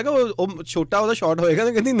ਕਿਹਾ ਹਾਂ। ਮੈਂ ਕਿਹਾ ਉਹ ਛੋਟਾ ਉਹਦਾ ਸ਼ਾਰਟ ਹੋਏਗਾ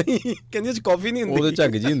ਨਾ? ਕਹਿੰਦੀ ਨਹੀਂ, ਕਹਿੰਦੀ ਉਹ 'ਚ ਕਾਫੀ ਨਹੀਂ ਹੁੰਦੀ। ਉਹਦੇ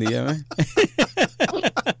ਝੱਗ ਜੀ ਹੁੰਦੀ ਐ।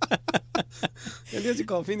 ਕਹਿੰਦੀ ਉਹ 'ਚ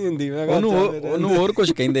ਕਾਫੀ ਨਹੀਂ ਹੁੰਦੀ। ਉਹਨੂੰ ਹੋਰ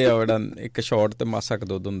ਕੁਝ ਕਹਿੰਦੇ ਆ ਜਿਹੜਾ ਇੱਕ ਸ਼ਾਰਟ ਤੇ ਮਾਸਾ ਕ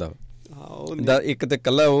ਦੁੱਧ ਹੁੰਦਾ। ਇੱਕ ਤੇ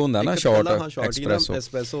ਕੱਲਾ ਉਹ ਹੁੰਦਾ ਨਾ ਸ਼ਾਰਟ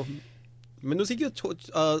ਐਕਸਪ੍ਰੈਸੋ। ਮੈਨੂੰ ਸੀ ਕਿ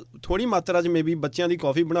ਥੋੜੀ ਮਾਤਰਾ 'ਚ ਮੇਬੀ ਬੱਚਿਆਂ ਦੀ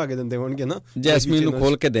ਕਾਫੀ ਬਣਾ ਕੇ ਦਿੰਦੇ ਹੋਣਗੇ ਨਾ। ਜੈਸਮੀਨ ਨੂੰ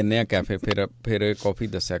ਖੋਲ ਕੇ ਦਿੰਨੇ ਆ ਕੈਫੇ, ਫਿਰ ਕਾਫੀ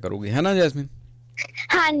ਦੱਸਿਆ ਕਰੂਗੀ, ਹੈ ਨਾ ਜੈਸਮੀਨ?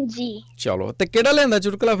 ਹਾਂਜੀ ਚਲੋ ਤੇ ਕਿਹੜਾ ਲੈਂਦਾ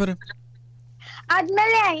ਚੁਟਕਲਾ ਫਿਰ? ਅੱਜ ਮੈਂ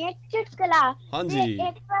ਲੈ ਆਈ ਇੱਕ ਚੁਟਕਲਾ। ਹਾਂਜੀ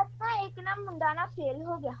ਇੱਕ ਵਾਰ ਨਾ ਇੱਕ ਨਾ ਮੁੰਡਾ ਨਾ ਫੇਲ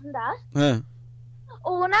ਹੋ ਗਿਆ ਹੁੰਦਾ। ਹਾਂ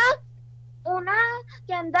ਉਹ ਨਾ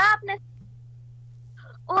ਕਹਿੰਦਾ ਆਪਣੇ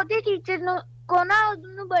ਉਹਦੇ ਟੀਚਰ ਨੂੰ ਕੋ ਨਾ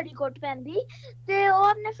ਉਹਨੂੰ ਬੜੀ ਕੁੱਟ ਪੈਂਦੀ ਤੇ ਉਹ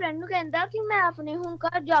ਆਪਣੇ ਫਰੈਂਡ ਨੂੰ ਕਹਿੰਦਾ ਕਿ ਮੈਂ ਆਪਣੇ ਹੁਣ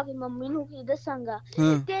ਘਰ ਜਾ ਕੇ ਮੰਮੀ ਨੂੰ ਕੀ ਦੱਸਾਂਗਾ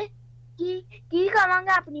ਤੇ ਕੀ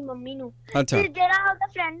ਕਵਾਂਗਾ ਆਪਣੀ ਮੰਮੀ ਨੂੰ। ਤੇ ਜਿਹੜਾ ਉਹਦਾ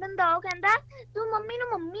ਫਰੈਂਡ ਹੁੰਦਾ ਉਹ ਕਹਿੰਦਾ ਤੂੰ ਮੰਮੀ ਨੂੰ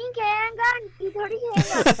ਮੰਮੀ ਕਹੇਂਗਾ, ਆਂਟੀ ਥੋੜੀ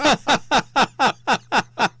ਕਹੇਂਗਾ।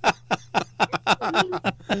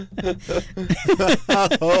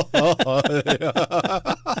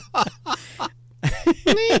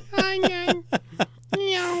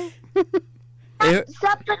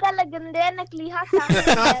 ਸਭ ਪਤਾ ਲੱਗਣ ਦੇ ਨਕਲੀ ਹਾਸਾ।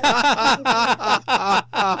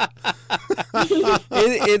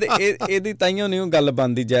 ਇਹਦੀ ਤਾਈਓ ਨਹੀਂ ਗੱਲ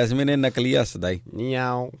ਬਣਦੀ। ਜੈਸਮੀਨ ਨੇ ਨਕਲੀ ਹੱਸਦਾ ਹੀ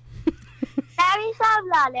ਹਿਸਾਬ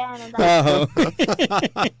ਲਾ ਲਿਆ ਇਹਨਾਂ ਦਾ। ਆਹੋ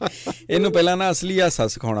ਇਹਨੂੰ ਪਹਿਲਾਂ ਨਾ ਅਸਲੀ ਹਾਸਾ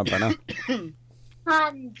ਸਿਖਾਉਣਾ ਪੈਣਾ।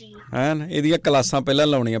 ਹਾਂਜੀ ਹੈ ਨਾ, ਇਹਦੀਆਂ ਕਲਾਸਾਂ ਪਹਿਲਾਂ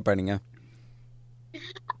ਲਾਉਣੀਆਂ ਪੈਣੀਆਂ।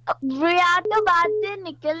 ਵਿਆਹ ਤੋਂ ਬਾਅਦ ਤੇ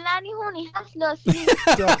ਨਿਕਲਣਾ ਨਹੀਂ ਹੋਣੀ ਹੱਸ ਲੋ।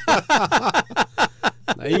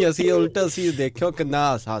 ਨਹੀਂ ਅਸੀਂ ਉਲਟਾ ਅਸੀਂ ਦੇਖਿਓ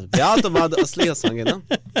ਕਿੰਨਾ ਵਿਆਹ ਤੋਂ ਬਾਅਦ ਅਸਲੀ ਹੱਸਾਂਗੇ ਨਾ।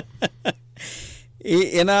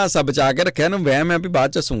 ਇਹ ਨਾ ਸਭ ਬਚਾ ਕੇ ਰੱਖਿਆ ਨੂੰ ਵਹਿਮ ਹੈ ਵੀ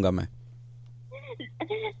ਬਾਅਦ ਚ ਹੱਸੂਗਾ ਮੈਂ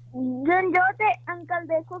ਗੰਜੋ ਤੇ ਅੰਕਲ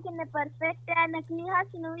ਦੇਖੋ ਕਿੰਨੇ ਪਰਫੈਕਟ ਹੈ ਨਕਲੀ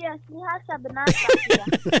ਹੱਸ ਨੂੰ ਵੀ ਅਸਲੀ ਹੱਸ ਬਣਾ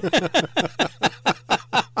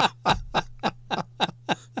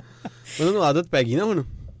ਉਹਨਾਂ ਨੂੰ ਆਦਤ ਪੈ ਗਈ ਨਾ ਹੁਣ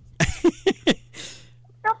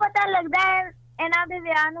ਤਾਂ ਪਤਾ ਲੱਗਦਾ ਹੈ ਇਹਨਾਂ ਦੇ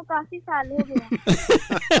ਵਿਆਹ ਨੂੰ ਕਾਫੀ ਸਾਲ ਹੋ ਗਏ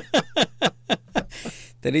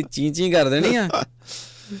ਤੇਰੀ ਚੀਂ ਕਰ ਦੇਣੀ ਆ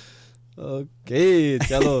ਓਕੇ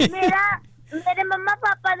ਚਲੋ ਮੇਰੇ ਮੰਮਾ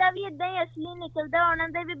ਪਾਪਾ ਦਾ ਵੀ ਇਦਾਂ ਹੀ ਅਸਲੀ ਨਿਕਲਦਾ ਉਹਨਾਂ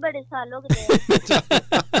ਦੇ ਵੀ ਬੜੇ ਸਾਲ ਹੋ ਗਏ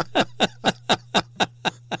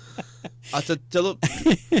ਅੱਛਾ ਚਲੋ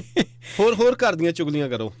ਹੋਰ ਘਰ ਦੀਆਂ ਚੁਗਲੀਆਂ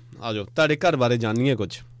ਕਰੋ ਆਜੋ ਤੁਹਾਡੇ ਘਰ ਬਾਰੇ ਜਾਣੀਏ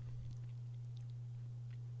ਕੁਝ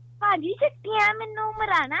ਭਾਜੀ ਛੱਟੀਆਂ ਮੈਨੂੰ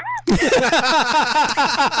ਮਰਾਣਾ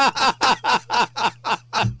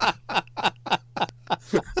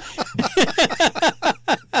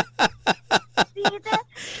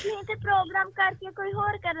ਤੇ ਪ੍ਰੋਗਰਾਮ ਕਰਕੇ ਕੋਈ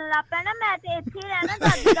ਹੋਰ ਕਰਨ ਲੱਗ ਪੈਣਾ ਮੈਂ ਤੇ ਇੱਥੇ ਹੀ ਰਹਿਣਾ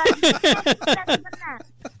ਦਾਦੀ ਬਣਨਾ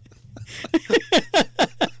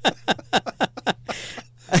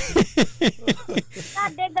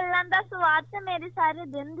ਸਾਡੇ ਗੱਲਾਂ ਦਾ ਸਵਾਦ ਤੇ ਮੇਰੇ ਸਾਰੇ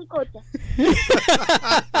ਦਿਨ ਦੀ ਕੋਚ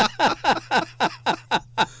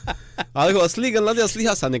ਆ ਦੇਖੋ ਅਸਲੀ ਗੱਲਾਂ ਤੇ ਅਸਲੀ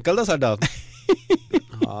ਹਾਸਾ ਨਿਕਲਦਾ ਸਾਡਾ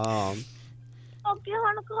ਹਾਂ ਓਕੇ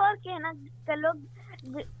ਹੁਣ ਹੋਰ ਕੇ ਨਾ ਚਲੋ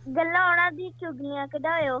ਗੱਲਾਂ ਉਹਨਾਂ ਦੀ ਚੁਗਲੀਆਂ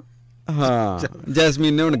ਕਢਾਇਓ ਹਾਂ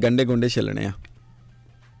ਜੈਸਮੀਨ ਨੇ ਹੁਣ ਗੰਡੇ ਗੁੰਡੇ ਛਿਲਣੇ ਆ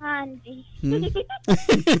ਹਾਂਜੀ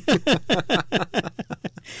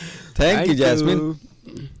thank you Jasmine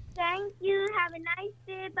Thank you. Have a nice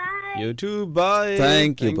day. Bye. You too. Bye.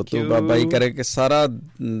 Thank you ਪੁੱਤੂ ਬਾਬਾ ਜੀ ਕਰੇ ਕਿ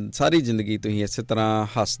ਸਾਰੀ ਜ਼ਿੰਦਗੀ ਤੁਸੀਂ ਇਸੇ ਤਰ੍ਹਾਂ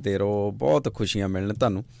ਹੱਸਦੇ ਰਹੋ ਬਹੁਤ ਖੁਸ਼ੀਆਂ ਮਿਲਣ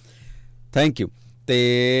ਤੁਹਾਨੂੰ ਥੈਂਕ ਯੂ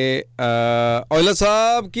ਤੇ ਔਇਲਾ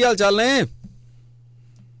ਸਾਹਿਬ ਕੀ ਹਾਲ ਚਾਲ ਨੇ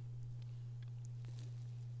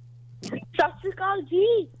ਸਤਿ ਸ਼੍ਰੀ ਅਕਾਲ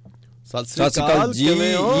ਜੀ ਸਤਿ ਸ਼੍ਰੀ ਅਕਾਲ ਜੀ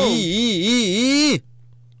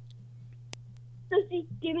ਤੁਸੀਂ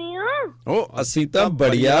ਕਿਵੇਂ ਹੋ ਉਹ ਅਸੀਂ ਤਾਂ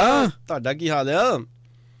ਬੜੀਆ ਤੁਹਾਡਾ ਕੀ ਹਾਲ ਆ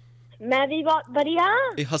ਮੈਂ ਵੀ ਬਹੁਤ ਵਧੀਆ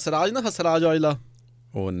ਇਹ ਹਸਰਾਜ ਔਇਲਾ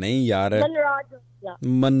ਉਹ ਨਹੀਂ ਯਾਰ ਮਨਰਾਜ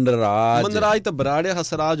ਮਨਰਾਜ ਤਾਂ ਬਰਾੜਿਆ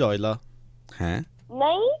ਹਸਰਾਜ ਔਇਲਾ ਹੈ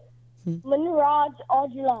ਨਹੀਂ ਮਨਰਾਜ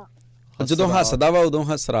ਔਜਲਾ ਜਦੋਂ ਹੱਸਦਾ ਵਾ ਉਦੋਂ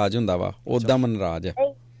ਹਸਰਾਜ ਹੁੰਦਾ ਵਾ ਉਦਾਂ ਮਨਰਾਜ ਹੈ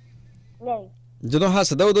ਨਹੀਂ ਜਦੋਂ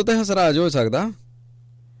ਹੱਸਦਾ ਉਦੋਂ ਤੇ ਹਸਰਾਜ ਹੋ ਸਕਦਾ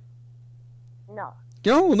ਨਾ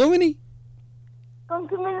ਕਿਉਂ ਉਦੋਂ ਵੀ ਨਹੀਂ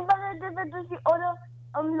ਕਿਉਂਕਿ ਮੈਨੂੰ ਪਤਾ ਜਦੋਂ ਤੁਸੀਂ ਉਦੋਂ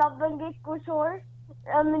ਲੱਭਣਗੇ ਕੁਛ ਹੋਰ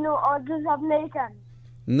ਮੈਨੂੰ ਔਜਲਾ ਸਭ ਨਹੀਂ ਚਾਹੁੰਦੇ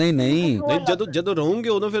ਨਹੀਂ ਜਦੋਂ ਰਹੋਗੇ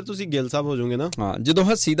ਉਦੋਂ ਫਿਰ ਤੁਸੀਂ ਗਿੱਲ ਸਾਹਿਬ ਹੋ ਜਾਓਗੇ ਨਾ ਹਾਂ ਜਦੋਂ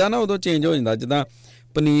ਹੱਸੀਦਾ ਨਾ ਉਦੋਂ ਚੇਂਜ ਹੋ ਜਾਂਦਾ ਜਿੱਦਾਂ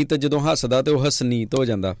ਪਨੀਤ ਜਦੋਂ ਹੱਸਦਾ ਤੇ ਉਹ ਹਸਨੀਤ ਹੋ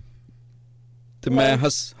ਜਾਂਦਾ ਤੇ ਮੈਂ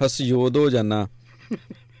ਹਸਯੋਦ ਹੋ ਜਾਣਾ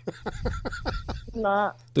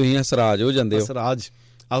ਨਾ ਤੁਸੀਂ ਹਸਰਾਜ ਹੋ ਜਾਂਦੇ ਹੋ ਹਸਰਾਜ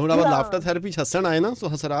ਆ ਹੁਣ ਆਪਾਂ ਲਾਫਟਰ ਥੈਰੇਪੀ ਹੱਸਣ ਆਏ ਨਾ ਸੋ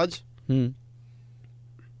ਹਸਰਾਜ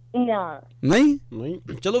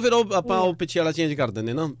ਨਹੀਂ ਚਲੋ ਫਿਰ ਉਹ ਆਪਾਂ ਉਹ ਪਿੱਛੇ ਵਾਲਾ ਚੇਂਜ ਕਰ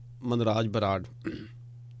ਦਿੰਦੇ ਨਾ ਮਨਰਾਜ ਬਰਾੜ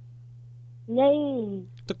ਨਹੀਂ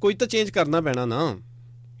ਤਾਂ ਕੋਈ ਤਾਂ ਚੇਂਜ ਕਰਨਾ ਪੈਣਾ ਨਾ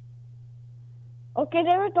ਓਕੇ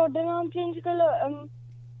ਦੇਵ ਤੁਹਾਡਾ ਨਾਮ ਚੇਂਜ ਕਰ ਲੋ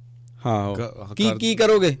ਹਾਂ ਕੀ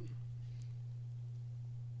ਕਰੋਗੇ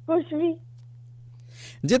ਕੁਛ ਵੀ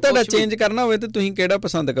ਜੇ ਤੁਹਾਡਾ ਚੇਂਜ ਕਰਨਾ ਹੋਵੇ ਤੇ ਤੁਸੀਂ ਕਿਹੜਾ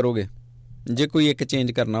ਪਸੰਦ ਕਰੋਗੇ ਜੇ ਕੋਈ ਇੱਕ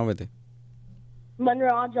ਚੇਂਜ ਕਰਨਾ ਹੋਵੇ ਤੇ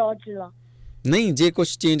ਮਨਰਾਜ ਔਜਲਾ ਨਹੀਂ ਜੇ ਕੁਝ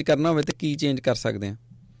ਚੇਂਜ ਕਰਨਾ ਹੋਵੇ ਤੇ ਕੀ ਚੇਂਜ ਕਰ ਸਕਦੇ ਆ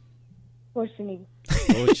ਕੁਛ ਨਹੀਂ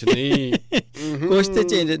ਕੁਛ ਤੇ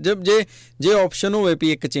ਚੇਂਜ ਜੇ ਆਪਸ਼ਨ ਹੋਵੇ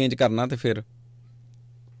ਵੀ ਇੱਕ ਚੇਂਜ ਕਰਨਾ ਤੇ ਫਿਰ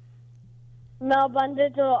ਮੈਂ ਬੰਦੇ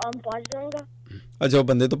ਤੋਂ ਭੱਜ ਜਾਊਂਗਾ ਅੱਛਾ ਉਹ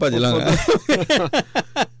ਬੰਦੇ ਤੋਂ ਭੱਜ ਲਾਂਗਾ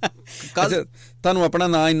ਤੁਹਾਨੂੰ ਆਪਣਾ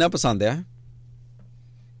ਨਾਂ ਇੰਨਾ ਪਸੰਦ ਆ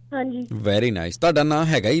ਹਾਂਜੀ ਵੈਰੀ ਨਾਈਸ ਤੁਹਾਡਾ ਨਾਂ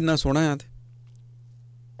ਹੈਗਾ ਹੀ ਇੰਨਾ ਸੋਹਣਾ ਆ ਤੇ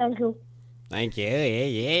ਥੈਂਕ ਯੂ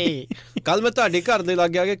ਕੱਲ ਮੈਂ ਤੁਹਾਡੇ ਘਰ ਦੇ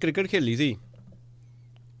ਲਾਗੇ ਆ ਕੇ ਕ੍ਰਿਕਟ ਖੇਲੀ ਸੀ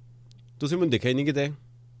ਤੁਸੀਂ ਮੈਨੂੰ ਦਿਖਿਆ ਹੀ ਨਹੀਂ ਕਿਤੇ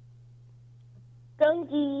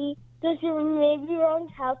ਕਿਉਂਕਿ ਤੁਸੀਂ ਮੇਬੀ ਰੌਂਗ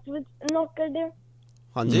ਹਾਊਸ ਵਿੱਚ ਨੌਕ ਕਰ ਦਿਓ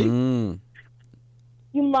ਹਾਂਜੀ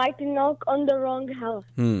You might knock on the wrong house.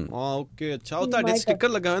 Okay, ਅੱਛਾ ਉਹ ਤੁਹਾਡੇ ਸਟicker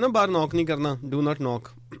ਲੱਗਾ ਹੋਇਆ ਨਾ ਬਾਹਰ ਨੌਕ ਨਹੀਂ ਕਰਨਾ do not knock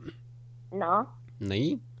ਨਾ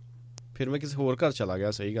ਨਹੀਂ ਫਿਰ ਮੈਂ ਕਿਸੇ ਹੋਰ ਘਰ ਚਲਾ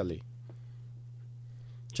ਗਿਆ ਸਹੀ ਗੱਲ ਹੈ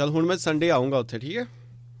ਚਲ ਹੁਣ ਮੈਂ ਸੰਡੇ ਆਉਂਗਾ ਉੱਥੇ ਠੀਕ ਹੈ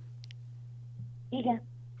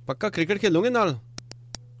ਪੱਕਾ ਕ੍ਰਿਕਟ ਖੇਲੋਗੇ ਨਾਲ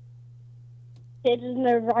It is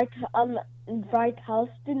the right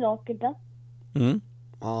house to knock it up.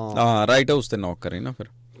 ਹਾਂ ਰਾਈਟ ਹਾਊਸ ਤੇ ਨੌਕ ਕਰੇ ਨਾ ਫਿਰ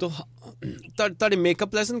ਤੁਹਾਡੇ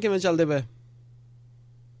ਮੇਕਅਪ ਲੈਸਨ ਕਿਵੇਂ ਚੱਲਦੇ ਪਏ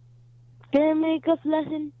ਮੇਕਅਪ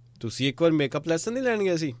ਲੈਸਨ ਤੁਸੀਂ ਇੱਕ ਵਾਰ ਮੇਕਅਪ ਲੈਸਨ ਨਹੀਂ ਲੈਣ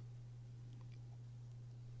ਗਏ ਸੀ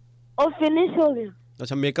ਉਹ ਫਿਨਿਸ਼ ਹੋ ਗਿਆ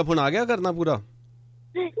ਅੱਛਾ ਮੇਕਅਪ ਹੁਣ ਆ ਗਿਆ ਕਰਨਾ ਪੂਰਾ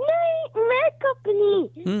ਨਹੀਂ ਮੇਕਅਪ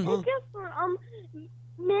ਨਹੀਂ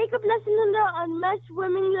ਮੇਕਅਪ ਲੈਸਨ ਹੁੰਦਾ ਮੈਂ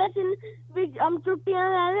ਸਵਿਮਿੰਗ ਲੈਸਨ ਵਿੱਚ ਛੁੱਟੀਆਂ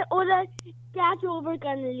ਲੈ ਉਹਦਾ ਕੈਚ ਓਵਰ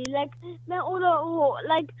ਕਰਨ ਲਈ ਲਾਈਕ ਮੈਂ ਉਹਦਾ ਉਹ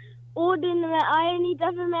ਲਾਈਕ ਉਹ ਦਿਨ ਮੈਂ ਆਇਆ ਨਹੀਂ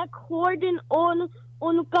ਤਾਂ ਫਿਰ ਮੈਂ ਹੋਰ ਦਿਨ ਉਹਨੂੰ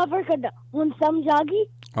ਉਹਨੂੰ ਕਵਰ ਕਰਦਾ। ਹੁਣ ਸਮਝ ਆ ਗਈ?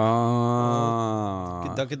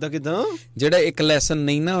 ਕਿੱਦਾਂ ਜਿਹੜਾ ਇੱਕ ਲੈਸਨ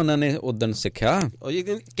ਨਹੀਂ ਨਾ ਉਹਨਾਂ ਨੇ ਉਦਣ ਸਿੱਖਿਆ,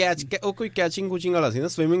 ਉਹ ਕੋਈ ਕੈਚਿੰਗ ਕੁਚਿੰਗ ਵਾਲਾ ਸੀ ਨਾ,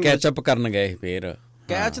 ਸਵਿਮਿੰਗ ਕੈਚ ਅਪ ਕਰਨ ਗਏ ਫੇਰ।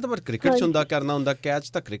 ਕੈਚ ਤਾਂ ਪਰ ਕ੍ਰਿਕਟ ਚ ਕਰਨਾ ਹੁੰਦਾ, ਕੈਚ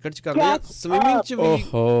ਤਾਂ ਕ੍ਰਿਕਟ ਚ ਕਰਦੇ ਆ, ਸਵਿਮਿੰਗ ਚ ਵੀ।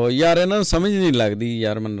 ਓਹੋ ਯਾਰ ਇਹਨਾਂ ਨੂੰ ਸਮਝ ਨਹੀਂ ਲੱਗਦੀ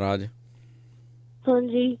ਯਾਰ ਮਨਰਾਜ।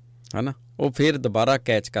 ਹਾਂਜੀ ਹਨਾ, ਉਹ ਫੇਰ ਦੁਬਾਰਾ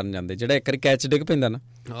ਕੈਚ ਕਰਨ ਜਾਂਦੇ, ਜਿਹੜਾ ਇੱਕ ਵਾਰੀ ਕੈਚ ਡਿੱਗ ਪੈਂਦਾ ਨਾ।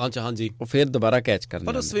 ਅੱਛਾ ਹਾਂਜੀ, ਉਹ ਫੇਰ ਦੁਬਾਰਾ ਕੈਚ ਕਰਨ।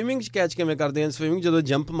 ਪਰ ਸਵਿਮਿੰਗ ਚ ਕੈਚ ਕਿਵੇਂ ਕਰਦੇ ਆ? ਸਵਿਮਿੰਗ ਜਦੋਂ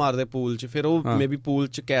ਜੰਪ ਮਾਰਦੇ ਪੂਲ ਚ, ਫਿਰ ਉਹ ਮੇ ਬੀ ਪੂਲ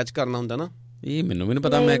ਚ ਕੈਚ ਕਰਨਾ ਹੁੰਦਾ ਨਾ। ਇਹ ਮੈਨੂੰ ਵੀ ਨਹੀਂ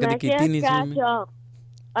ਪਤਾ, ਮੈਂ ਕਦੇ ਕੀਤੀ ਨਹੀਂ swimming.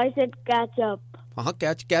 I said catch up. ਹਾਂ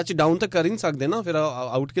ਕੈਚ ਡਾਊਨ ਤਾਂ ਕਰ ਹੀ ਨਹੀਂ ਸਕਦੇ ਨਾ, ਫਿਰ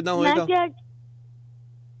ਆਊਟ ਕਿੱਦਾਂ ਹੋਏਗਾ?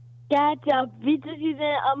 Catch up ਵੀ ਤੁਸੀਂ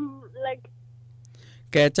like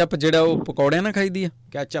ਕੈਚਅਪ ਜਿਹੜਾ ਉਹ ਪਕੌੜਿਆਂ ਨਾਲ ਖਾਈਦੀ ਆ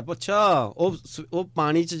ਕੈਚਅਪ। ਅੱਛਾ, ਉਹ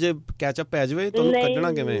ਪਾਣੀ ਚ ਜੇ ਕੈਚਅਪ ਪੈ ਜਾਵੇ ਤਾਂ ਉਹਨੂੰ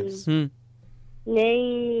ਕੱਢਣਾ ਕਿਵੇਂ?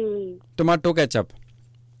 ਨਹੀਂ, ਟਮਾਟੋ ਕੈਚਅਪ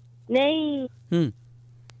ਨਹੀਂ,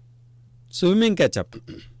 ਸਵਿਮਿੰਗ ਕੈਚਅਪ।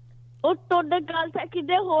 ਉਹ ਤੁਹਾਡੇ ਗੱਲ ਤਾਂ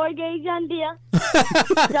ਕਿਤੇ ਹੋਰ ਗਈ ਜਾਂਦੀ ਆ,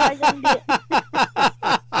 ਜਾ ਜਾਂਦੀ ਆ।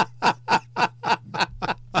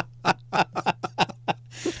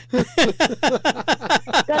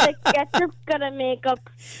 ਕਦੇ ਕੈਚਅਪ ਕਦੇ ਮੇਕਅਪ।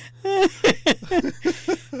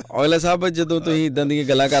 ਔਲੇ ਸਾਹਿਬ, ਜਦੋਂ ਤੁਸੀਂ ਇਦਾਂ ਦੀਆਂ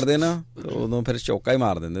ਗੱਲਾਂ ਕਰਦੇ ਨਾ ਉਦੋਂ ਫਿਰ ਚੌਕਾ ਹੀ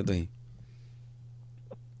ਮਾਰ ਦਿੰਦੇ ਤੁਸੀਂ।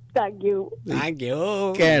 ਥੈਂਕ ਯੂ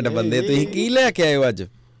ਘੈਂਟ ਬੰਦੇ ਤੁਸੀਂ। ਕੀ ਲੈ ਕੇ ਆਏ ਹੋ ਅੱਜ?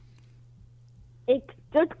 ਇੱਕ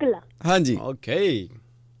ਚੁਟਕਲਾ। ਹਾਂਜੀ ਓਕੇ।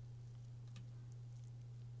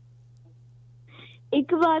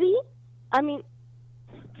 ਇੱਕ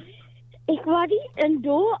ਵਾਰੀ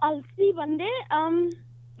ਦੋ ਅਲਸੀ ਬੰਦੇ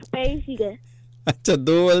ਪਏ ਸੀਗੇ। ਅੱਛਾ,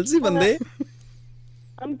 ਦੋ ਅਲਸੀ ਬੰਦੇ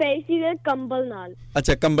ਪਏ ਸੀਗੇ ਕੰਬਲ ਨਾਲ।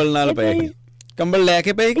 ਅੱਛਾ, ਕੰਬਲ ਨਾਲ ਪਏ ਸੀ। ਕੰਬਲ ਲੈ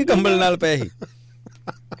ਕੇ ਪਏ ਕਿ ਕੰਬਲ ਨਾਲ ਪਏ ਸੀ?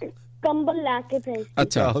 ਕੰਬਲ ਲੈ ਕੇ ਪਏ।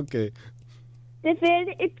 ਅੱਛਾ ਓਕੇ। ਤੇ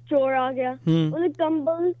ਫਿਰ ਇੱਕ ਚੋਰ ਆ ਗਿਆ, ਉਹਨੇ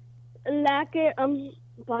ਕੰਬਲ ਲੈ ਕੇ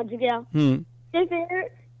ਭੱਜ ਗਿਆ। ਤੇ ਫਿਰ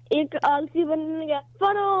ਇੱਕ ਆਲਸੀ ਬੰਦੇ ਨੇ ਕਿਹਾ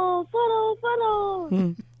ਫੜੋ ਫੜੋ ਫੜੋ।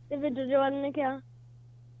 ਤੇ ਫਿਰ ਦੂਜੇ ਨੇ ਕਿਹਾ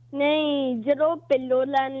ਨਹੀਂ, ਜਦੋਂ ਪਿੱਲੋ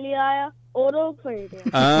ਲੈਣ ਲਈ ਆਇਆ ਉਦੋਂ ਫੜਿਆ।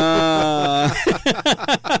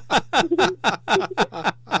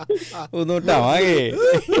 ਉਦੋਂ ਢਾਵਾਂਗੇ।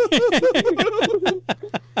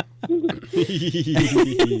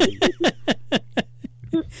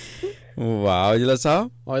 ਵਾਹ ਔਜਲਾ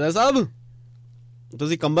ਸਾਹਿਬ,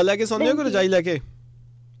 ਤੁਸੀਂ ਕੰਬਲ ਲੈ ਕੇ ਸੌਂਦੇ ਹੋ ਕਿ ਰਜਾਈ ਲੈ ਕੇ?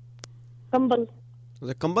 ਕੰਬਲ।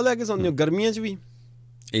 ਕੰਬਲ ਲੈ ਕੇ ਸੌਂਦੇ ਹੋ ਗਰਮੀਆਂ ਚ ਵੀ?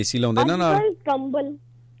 ਏਸੀ ਲਾਉਂਦੇ ਨਾ ਨਾਲ? ਕੰਬਲ।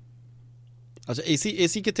 ਅੱਛਾ,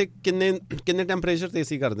 ਏਸੀ ਕਿੱਥੇ, ਕਿੰਨੇ ਟੈਂਪਰੇਚਰ ਤੇ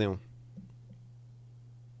ਏਸੀ ਕਰਦੇ ਹੋ?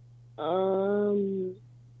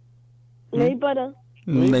 ਨਹੀਂ ਪਤਾ।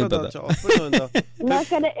 ਨਹੀਂ ਪਤਾ। ਮੈਂ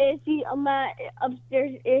ਕਦੇ ਏਸੀ, ਮੈਂ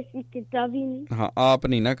ਅਪਸਟੇਅਰਸ ਏਸੀ ਕੀਤਾ ਵੀ ਨਹੀਂ। ਹਾਂ, ਆਪ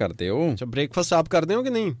ਨਹੀਂ ਨਾ ਕਰਦੇ ਹੋ। ਅੱਛਾ, ਬ੍ਰੇਕਫਾਸਟ ਆਪ ਕਰਦੇ ਹੋ ਕਿ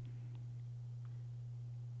ਨਹੀਂ?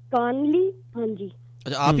 ਕਾਨਲੀ। ਹਾਂਜੀ।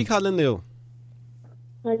 ਅੱਛਾ, ਆਪ ਹੀ ਖਾ ਲੈਂਦੇ ਹੋ?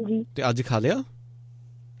 ਹਾਂਜੀ। ਤੇ ਅੱਜ ਖਾ ਲਿਆ?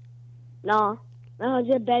 ਨਾ, ਮੈਂ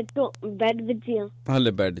ਹਜੇ ਬੈੱਡ ਵਿੱਚ ਹੀ ਆ।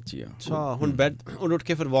 ਹਾਲੇ ਬੈੱਡ 'ਚ ਹੀ ਆ। ਅੱਛਾ, ਹੁਣ ਬੈੱਡ ਉੱਠ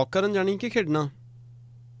ਕੇ ਫਿਰ ਵਾਕ ਕਰਨ ਜਾਣੀ ਕਿ ਖੇਡਣਾ?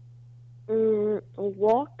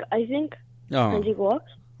 ਵਾਕ ਆਈ ਥਿੰਕ। ਹਾਂਜੀ, ਵਾਕ।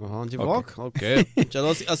 ਹਾਂਜੀ, ਵਾਕ। ਓਕੇ,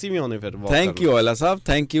 ਚਲੋ ਅਸੀਂ ਵੀ ਆਉਣੇ ਫਿਰ ਵਾਕ। Thank you Aujla Sahib,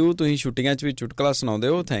 thank you. ਤੁਸੀਂ ਛੁੱਟੀਆਂ 'ਚ ਵੀ ਚੁਟਕਲਾ ਸੁਣਾਉਂਦੇ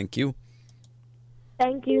ਹੋ। Thank you.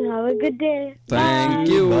 Thank you. Have a good day. Thank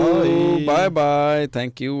you. Bye bye.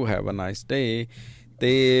 Thank you. Have a nice day. ਤੇ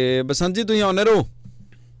ਬਸੰਤ ਜੀ, ਤੁਸੀਂ ਆਉਣੇ ਰਹੋ।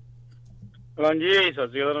 ਹਾਂਜੀ, ਸਤਿ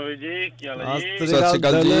ਸ਼੍ਰੀ ਅਕਾਲ ਰਵੀ ਜੀ, ਕੀ ਹਾਲ ਹੈ ਜੀ? ਸਤਿ ਸ਼੍ਰੀ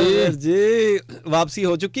ਅਕਾਲ ਜੀ। ਵਾਪਸੀ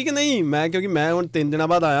ਹੋ ਚੁੱਕੀ ਕਿ ਨਹੀਂ? ਕਿਉਂਕਿ ਮੈਂ ਹੁਣ 3 ਦਿਨਾਂ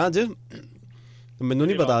ਬਾਅਦ ਆਇਆ ਅੱਜ, ਮੈਨੂੰ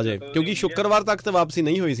ਨਹੀਂ ਪਤਾ ਅਜੇ, ਕਿਉਂਕਿ ਸ਼ੁੱਕਰਵਾਰ ਤੱਕ ਤਾਂ ਵਾਪਸੀ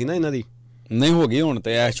ਨਹੀਂ ਹੋਈ ਸੀ ਨਾ ਇਹਨਾਂ ਦੀ। ਨਹੀਂ ਹੋ ਗਈ ਹੁਣ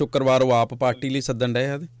ਤੇ ਐ ਸ਼ੁੱਕਰਵਾਰ ਉਹ ਆਪ ਪਾਰਟੀ ਲਈ ਸੱਦਣ ਡਏ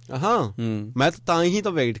ਆ। ਹਾਂ, ਮੈਂ ਤਾਂ ਹੀ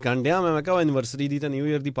ਤਾਂ ਵੇਟ ਕਰਨ ਡਿਆ। ਮੈਂ ਕਿਹਾ ਐਨਵਰਸਰੀ ਦੀ ਤਾਂ ਨਿਊ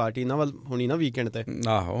ਈਅਰ ਦੀ ਪਾਰਟੀ ਇਹਨਾਂ ਵੱਲ ਹੋਣੀ ਨਾ ਵੀਕਐਂਡ ਤੇ।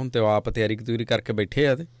 ਆਹੋ, ਹੁਣ ਤੇ ਉਹ ਆਪ ਤਿਆਰੀ ਕਰਕੇ ਬੈਠੇ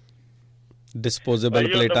ਆ ਤੇ ਡਿਸਪੋਜ਼ੇਬਲ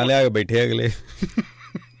ਪਲੇਟਾਂ ਲਿਆ ਕੇ ਬੈਠੇ ਅਗਲੇ।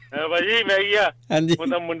 ਭਾਜੀ ਮੈਂ ਗਿਆ। ਹਾਂਜੀ, ਹੁਣ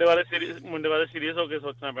ਤਾਂ ਮੁੰਡੇ ਵਾਲੇ ਸੀਰੀਅਸ ਹੋ ਕੇ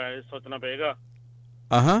ਸੋਚਣਾ ਪਏਗਾ।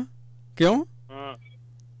 ਆਹਾਂ, ਕਿਉਂ? ਹਾਂ,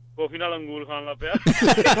 ਕੌਫੀ ਨਾਲ ਅੰਗੂਰ ਖਾਣ ਲੱਗ ਪਿਆ।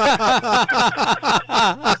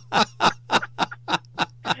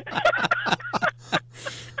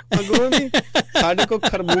 ਸਾਡੇ ਕੋਲ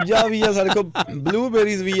ਖਰਬੂਜਾ ਵੀ ਆ, ਸਾਡੇ ਕੋਲ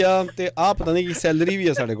ਬਲੂਬੇਰੀਜ਼ ਵੀ ਆ, ਤੇ ਆਹ ਪਤਾ ਨਹੀਂ ਕੀ ਸੈਲਰੀ ਵੀ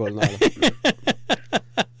ਆ ਸਾਡੇ ਕੋਲ ਨਾਲ।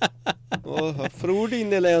 ਉਹ ਫਰੂਟ ਹੀ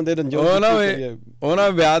ਇੰਨੇ ਲੈ ਆਉਂਦੇ ਰੰਜੋ। ਉਹ ਨਾ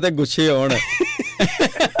ਵਿਆਹ ਤੇ ਗੁੱਸੇ ਹੋਣ।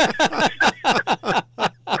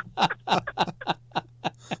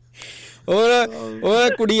 ਉਹ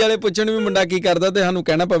ਕੁੜੀ ਵਾਲੇ ਪੁੱਛਣ ਵੀ ਮੁੰਡਾ ਕੀ ਕਰਦਾ ਤੇ ਸਾਨੂੰ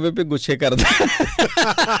ਕਹਿਣਾ ਪਵੇ ਵੀ ਗੁੱਸੇ ਕਰਦਾ।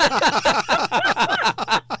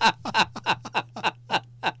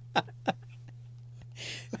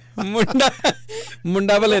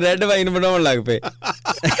 ਮੁੰਡਾ ਭਲੇ ਰੈੱਡ ਵਾਈਨ ਬਣਾਉਣ ਲੱਗ ਪਏ।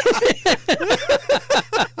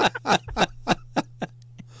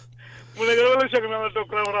 ਸ਼ਕਲਾਂ ਦਾ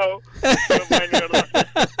ਟੋਕਰਾ ਬਣਾਓ।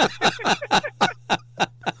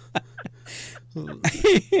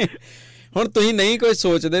 ਹੁਣ ਤੁਸੀਂ ਨਹੀਂ ਕੋਈ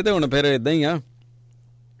ਸੋਚਦੇ ਤੇ ਹੁਣ ਫਿਰ ਏਦਾਂ ਹੀ ਆ।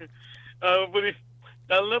 ਪੂਰੀ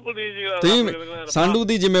ਚੱਲ ਨਾ ਪੂਰੀ ਜੀ ਤੁਸੀਂ ਸਾਂਢੂ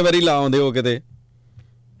ਦੀ ਜ਼ਿੰਮੇਵਾਰੀ ਲਾ ਆਉਂਦੇ ਹੋ ਕਿਤੇ।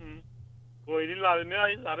 ਕੋਈ ਨਹੀਂ ਲਾ ਦਿੰਦੇ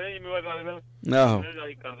ਅਸੀਂ ਸਾਰੇ ਜ਼ਿੰਮੇਵਾਰ ਲਾ ਦਿੰਦੇ। ਆਹੋ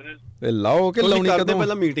ਕਰਦੇ ਤੇ ਲਾਓ ਕਿ ਲਾਉਣੀ ਕਰਦੇ ਕਦੋਂ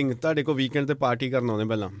ਪਹਿਲਾਂ ਮੀਟਿੰਗ ਤੁਹਾਡੇ ਕੋਲ ਵੀਕਐਂਡ ਤੇ ਪਾਰਟੀ ਕਰਨ ਆਉਂਦੇ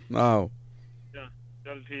ਪਹਿਲਾਂ। ਆਹੋ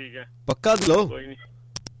ਚੱਲ ਠੀਕ ਹੈ ਪੱਕਾ ਲੋ। ਕੋਈ ਨਹੀਂ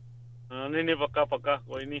ਹਾਂ ਨਹੀਂ ਪੱਕਾ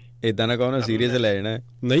ਕੋਈ ਨਹੀਂ। ਏਦਾਂ ਨਾ ਕਹੋ ਨਾ ਸੀਰੀਅਸ ਲੈ ਜਾਣਾ।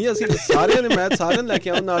 ਨਹੀਂ ਅਸੀਂ ਸਾਰਿਆਂ ਨੇ ਮੈਂ ਸਾਰਿਆਂ ਨੂੰ ਲੈ ਕੇ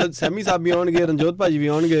ਆਉਂ ਨਾਲ ਸੈਮੀ ਸਾਹਿਬ ਵੀ ਆਉਣਗੇ ਰਣਜੋਤ ਭਾਜੀ ਵੀ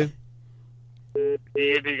ਆਉਣਗੇ।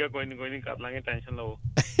 ਠੀਕ ਹੈ ਕੋਈ ਨਹੀਂ ਕਰ ਲਾਂਗੇ ਟੈਨਸ਼ਨ ਲਓ।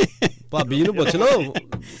 ਭਾਬੀ ਨੂੰ ਪੁੱਛ ਲਓ।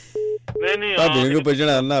 ਨਹੀਂ ਭਾਬੀ ਨੂੰ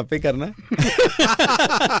ਪੁੱਛਣਾ ਨਾ ਆਪੇ ਕਰਨਾ।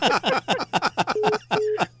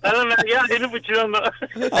 ਮੈਂ ਕਿਹਾ ਇਹਨੂੰ ਪੁੱਛਿਆ ਹੁੰਦਾ।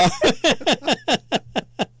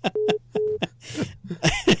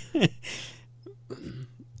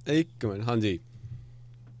 ਇੱਕ ਮਿੰਟ ਹਾਂਜੀ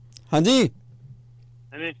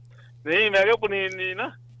ਨਹੀਂ ਮੈਂ ਕਿਹਾ ਪੁਨੀਤ ਜੀ ਨਾ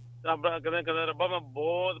ਕਦੇ ਰੱਬਾ ਮੈਂ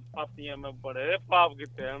ਬਹੁਤ ਪਾਪੀਆਂ ਮੈਂ ਬੜੇ ਪਾਪ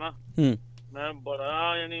ਕੀਤੇ ਆ ਨਾ। ਮੈਂ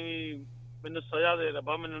ਬੜਾ ਯਾਨੀ ਮੈਨੂੰ ਸਜ਼ਾ ਦੇ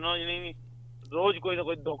ਰੱਬਾ ਮੈਨੂੰ ਨਾ ਯਾਨੀ ਰੋਜ਼ ਕੋਈ ਨਾ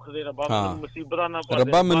ਕੋਈ ਦੁੱਖ ਦੇ ਰੱਬਾ ਮੈਨੂੰ ਮੁਸੀਬਤਾਂ ਨਾ ਪਾ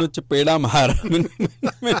ਰੱਬਾ ਮੈਨੂੰ ਚਪੇੜਾ ਮਾਰ।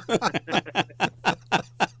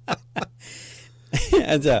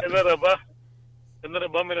 ਅੱਛਾ ਕਹਿੰਦਾ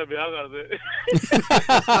ਰੱਬਾ ਮੇਰਾ ਵਿਆਹ ਕਰ ਦੇ।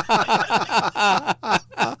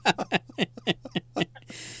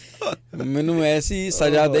 ਮੈਨੂੰ ਐਸੀ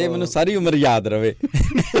ਸਜ਼ਾ ਦੇ ਮੈਨੂੰ ਸਾਰੀ ਉਮਰ ਯਾਦ ਰਵੇ।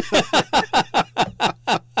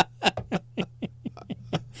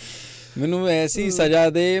 ਮੈਨੂੰ ਐਸੀ ਸਜ਼ਾ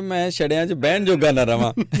ਦੇ ਮੈਂ ਛੜਿਆਂ 'ਚ ਬਹਿਣ ਜੋਗਾ ਨਾ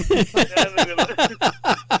ਰਵਾਂ।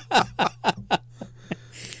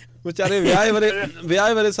 ਵਿਚਾਰੇ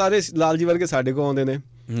ਵਿਆਹ ਬਾਰੇ ਸਾਰੇ ਲਾਲ ਜੀ ਵਰਗੇ ਸਾਡੇ ਕੋਲ ਆਉਂਦੇ ਨੇ।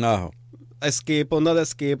 ਆਹੋ ਐਸਕੇਪ ਉਹਨਾਂ ਦਾ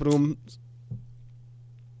ਐਸਕੇਪ ਰੂਮ।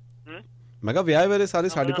 ਮੈਂ ਕਿਹਾ ਵਿਆਹ ਬਾਰੇ ਸਾਰੇ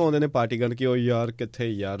ਸਾਡੇ ਕੋਲ ਆਉਂਦੇ ਨੇ ਪਾਰਟੀ ਕਰਨ ਕਿ ਉਹ ਯਾਰ ਕਿੱਥੇ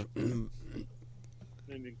ਯਾਰ।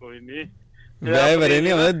 ਕੋਈ ਨਹੀਂ ਵਿਆਹ ਬਾਰੇ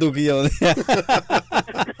ਨਹੀਂ ਆਉਂਦੇ ਦੁਖੀ ਆਉਂਦੇ ਆ।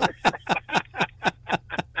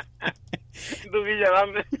 ਦੁਖੀ ਜਾਣਾ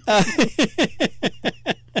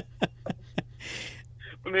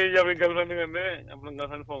ਪਨੀਰ ਆਪਣੀ ਗਰਲਫ੍ਰੈਂਡ ਕਹਿੰਦੇ ਆਪਣੀ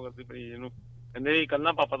ਗਰਲਫ੍ਰੈਂਡ ਫੋਨ ਕਰਦੀ ਪਨੀਰ ਨੂੰ ਕਹਿੰਦੇ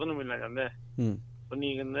ਕੱਲ੍ਹ ਪਾਪਾ ਤੁਹਾਨੂੰ ਮਿਲਣਾ ਚਾਹੁੰਦਾ।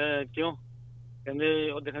 ਪਨੀਰ ਕਹਿੰਦਾ ਕਿਉਂ?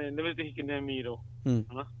 ਕਹਿੰਦੇ ਉਹ ਦੇਖਣ ਜਾਂਦੇ ਵੀ ਤੁਸੀਂ ਕਿੰਨੇ ਅਮੀਰ ਹੋ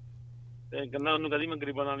ਹਨਾ ਤੇ ਕਹਿੰਦਾ ਉਹਨੂੰ ਕਦੀ ਮੈਂ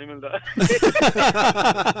ਗਰੀਬਾਂ ਨਾਲ ਨਹੀਂ ਮਿਲਦਾ।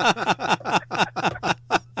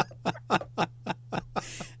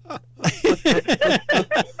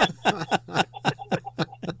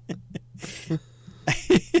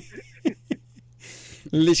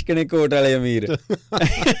 ਲਿਸ਼ਕਣੇ ਕੋਟ ਵਾਲੇ ਅਮੀਰ।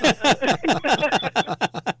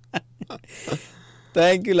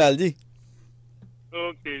 Thank you Lal ji.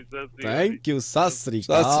 Okay thank you Sat Sri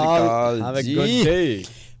Akal have a good day.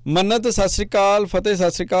 Mannat Sat Sri Akal. Fateh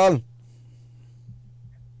Sat Sri Akal.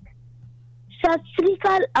 Sat Sri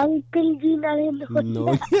Akal uncle ਜੀ ਨਾਲੇ ਆਂਟੀ।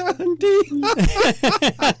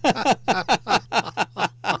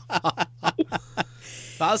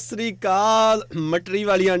 ਸਤਿ ਸ੍ਰੀ ਅਕਾਲ ਮਟਰੀ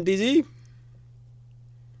ਵਾਲੀ ਆਂਟੀ ਜੀ।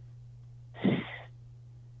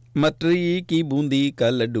 ਮਟਰੀ ਕੀ ਬੂੰਦੀ ਕਾ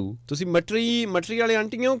ਲੱਡੂ। ਤੁਸੀਂ ਮਟਰੀ ਵਾਲੇ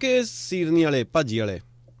ਆਂਟੀ ਹੋ ਕਿ ਸੀਰਨੀ ਵਾਲੇ ਭਾਜੀ ਵਾਲੇ?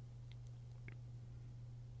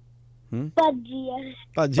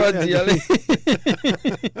 ਭਾਜੀ ਵਾਲੇ।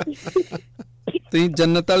 ਤੁਸੀਂ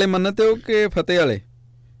ਜੰਨਤ ਵਾਲੇ ਮੰਨਤ ਹੋ ਕਿ ਫਤਿਹ ਵਾਲੇ?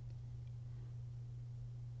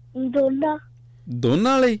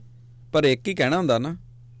 ਦੋਨਾਂ ਵਾਲੇ ਪਰ ਇੱਕ ਹੀ ਕਹਿਣਾ ਹੁੰਦਾ ਨਾ।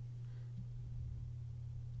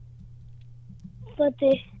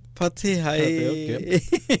 ਫਤਿਹ ਹਾਏ।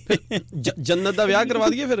 ਜੰਨਤ ਦਾ ਵਿਆਹ ਕਰਵਾ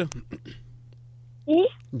ਦਈਏ ਫਿਰ।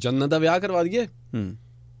 ਜੰਨਤ ਦਾ ਵਿਆਹ ਕਰਵਾ ਦਈਏ।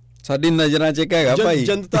 ਸਾਡੀ ਨਜ਼ਰਾਂ 'ਚ ਇੱਕ ਹੈਗਾ ਭਾਈ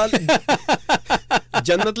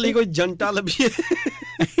ਜੰਨਤ ਲਈ ਕੋਈ ਜੰਟਾ ਲੱਭੀਏ।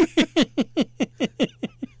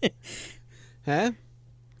 ਹੈਂ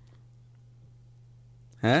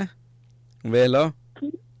ਵੇਖ ਲਓ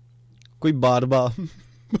ਕੋਈ ਬਾਰ-ਬਾਰ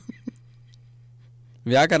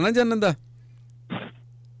ਵਿਆਹ ਕਰਨਾ ਜੰਨਤ ਦਾ।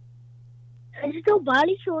 ਅਜੇ ਤਾਂ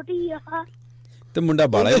ਬਾਲੀ ਛੋਟੀ ਆ ਤੇ ਮੁੰਡਾ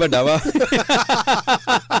ਬਾਲਾ ਹੀ ਵੱਡਾ ਵਾ।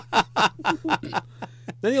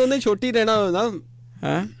 ਨਹੀਂ ਉਹਨੇ ਛੋਟੀ ਰਹਿਣਾ ਨਾ।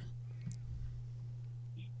 ਹੈਂ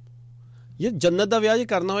ਇਹ ਜੰਨਤ ਦਾ ਵਿਆਹ ਜੇ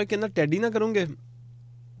ਕਰਨਾ ਹੋਏ ਕਹਿੰਦਾ ਟੈਡੀ ਨਾ ਕਰੋਗੇ।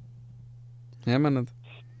 ਹੈ ਮੰਨਤ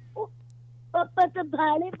ਪਾਪਾ ਤਾਂ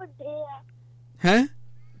ਬਾਲੇ ਵੱਡੇ ਆ। ਹੈਂ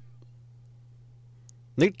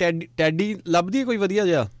ਨਹੀਂ ਟੈਡੀ ਲੱਭਦੀ ਹੈ ਕੋਈ ਵਧੀਆ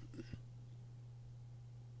ਜਿਹਾ।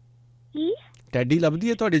 ਕੀ ਟੈਡੀ ਲੱਭਦੀ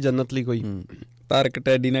ਹੈ ਤੁਹਾਡੀ ਜੰਨਤ ਲਈ ਕੋਈ? ਤਾਰਕ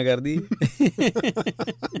ਟੈਡੀ ਨਾ ਕਰਦੀ।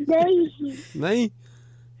 ਨਹੀਂ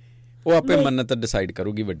ਉਹ ਆਪੇ ਮੰਨਤ ਡਿਸਾਈਡ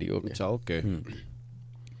ਕਰੂਗੀ ਵੱਡੀ ਹੋ ਕੇ। ਅੱਛਾ ਓਕੇ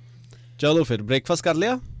ਚਲੋ ਫਿਰ ਬ੍ਰੇਕਫਾਸਟ ਕਰ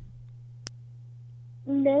ਲਿਆ?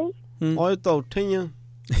 ਨਹੀਂ ਅੱਜ ਤਾਂ ਉੱਠੇ ਹੀ ਆ।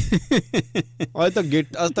 ਅੱਜ ਤਾਂ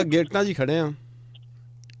ਗੇਟਾਂ 'ਚ ਹੀ ਖੜੇ ਆ।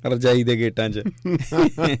 ਰਜਾਈ ਦੇ ਗੇਟਾਂ 'ਚ।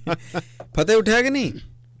 ਫਤਿਹ ਉੱਠਿਆ ਕਿ ਨਹੀਂ?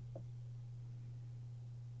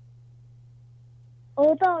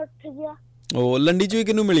 ਉਹ ਤਾਂ ਉੱਠ ਗਿਆ। ਉਹ ਲੰਡੀ 'ਚ ਵੀ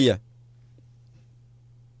ਕਿਹਨੂੰ ਮਿਲੀ ਆ?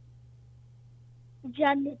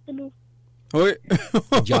 ਜੰਨਤ ਨੂੰ। ਓਏ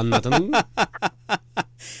ਜੰਨਤ ਨੂੰ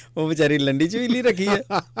ਉਹ ਵਿਚਾਰੀ ਲੰਡੀ ਚੁਈਲੀ ਰੱਖੀ ਹੈ।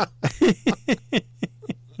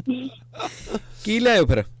 ਕੀ ਲਿਆਇਓ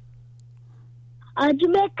ਫਿਰ? ਅੱਜ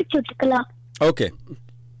ਮੈਂ ਇੱਕ ਚੁਟਕਲਾ। ਓਕੇ।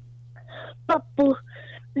 ਪੱਪੂ,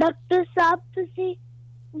 ਡਾਕਟਰ ਸਾਹਿਬ ਤੁਸੀਂ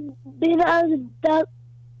ਬਿਨਾਂ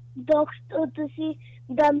ਤੁਸੀਂ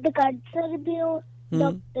ਦੰਦ ਕੱਢ ਸਕਦੇ ਹੋ?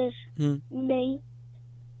 ਡਾਕਟਰ ਨਹੀਂ।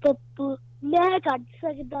 ਪੱਪੂ, ਮੈਂ ਕੱਢ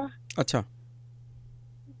ਸਕਦਾ। ਅੱਛਾ।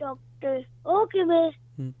 ਡਾਕਟਰ ਉਹ ਕਿਵੇਂ?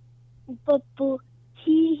 ਪੱਪੂ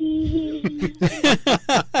ਹੀ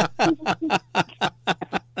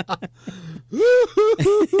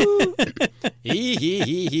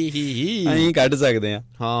ਅਸੀਂ ਕੱਢ ਸਕਦੇ ਹਾਂ।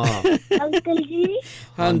 ਹਾਂ ਅੰਕਲ ਜੀ।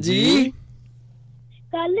 ਹਾਂਜੀ।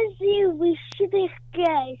 ਕੱਲ ਅਸੀਂ ਵਿਸ਼ ਦੇਖ ਕੇ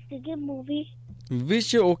ਆਏ ਸੀਗੇ ਮੂਵੀ।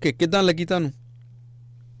 ਵਿਸ਼? ਓਕੇ, ਕਿੱਦਾਂ ਲੱਗੀ ਤੁਹਾਨੂੰ?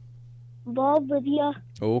 ਬਹੁਤ ਵਧੀਆ।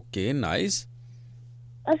 Okay, nice.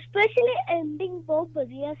 ਸਪੈਸ਼ਲੀ ਐਂਡਿੰਗ ਬਹੁਤ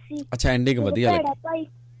ਵਧੀਆ ਸੀ। ਅੱਛਾ, ਐਂਡਿੰਗ ਵਧੀਆ ਲੱਗੀ।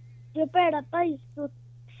 ਜੋ ਭੈੜਾ ਭਾਈ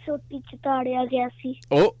ਛੋਟੀ ਚ ਤਾੜਿਆ ਗਿਆ ਸੀ।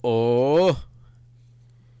 ਓ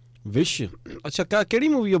ਵਿਸ਼। ਅੱਛਾ, ਕਿਹੜੀ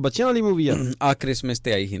ਮੂਵੀ? ਉਹ ਬੱਚਿਆਂ ਵਾਲੀ ਮੂਵੀ ਆ? ਆ ਕ੍ਰਿਸਮਸ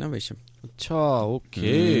ਤੇ ਆਈ ਸੀ ਨਾ ਵਿਸ਼। ਅੱਛਾ,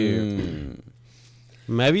 ਓਕੇ।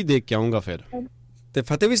 ਮੈਂ ਵੀ ਦੇਖ ਕੇ ਆਊਂਗਾ ਫਿਰ। ਤੇ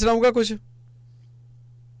ਫਤਿਹ ਵੀ ਸੁਣਾਊਗਾ ਕੁਝ?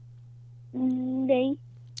 ਨਹੀਂ।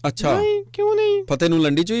 ਅੱਛਾ, ਕਿਉਂ ਨਹੀਂ? ਫਤਿਹ ਨੂੰ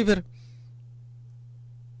ਲੰਡੀ ਚੋਈ ਫਿਰ?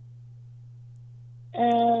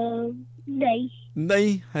 ਨਹੀਂ।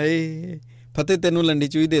 ਨਹੀਂ। ਹਾਏ, ਫਤਿਹ ਤੈਨੂੰ ਲੰਡੀ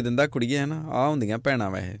ਚੂਈ ਦੇ ਦਿੰਦਾ ਕੁੜੀਏ, ਹੈ ਨਾ? ਆ ਹੁੰਦੀਆਂ ਭੈਣਾਂ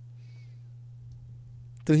ਵੈਸੇ।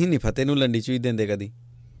 ਤੁਸੀਂ ਨਹੀਂ ਫਤਿਹ ਨੂੰ ਲੰਡੀ ਚੂਈ ਦਿੰਦੇ ਕਦੀ?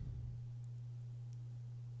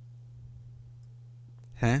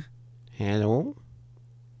 ਹੈ? ਹੈਲੋ,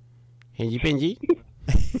 ਹਾਂਜੀ ਭੈਣ ਜੀ।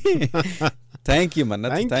 Thank you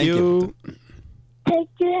Mannat, thank you.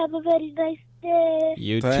 Have a very nice day.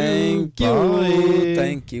 You to.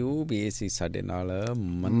 Thank you ਵੀ ਸੀ ਸਾਡੇ ਨਾਲ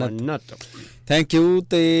ਮੰਨਤ। Thank you.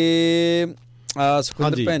 ਤੇ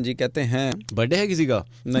सुखविंदर भैन जी कहते हैं बर्थडे है किसी का?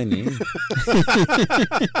 नहीं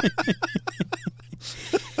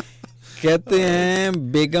कहते हैं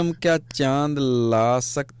बेगम क्या चांद ला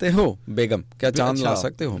सकते हो? बेगम क्या चांद ला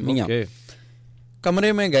सकते हो? मियाँ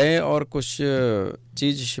कमरे में गए और कुछ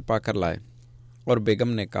चीज छिपा कर लाए और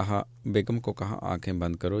बेगम को कहा आंखें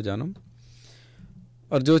बंद करो जानम,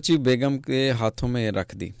 और जो चीज बेगम के हाथों में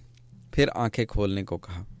रख दी। फिर आंखें खोलने को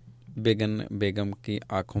कहा। बेगम की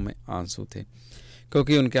आंखों में आंसू थे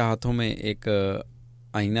क्योंकि उनके हाथों में एक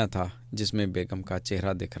आईना था जिसमें बेगम का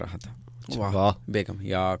चेहरा दिख रहा था। वाह बेगम,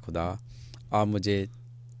 या खुदा, आप मुझे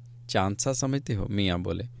चांद सा समझते हो? मियाँ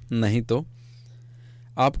बोले, नहीं तो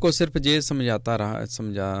आपको सिर्फ ये समझा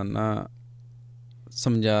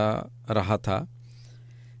रहा था।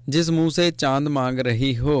 जिस मुंह से चांद मांग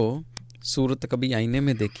रही हो, सूरत कभी आईने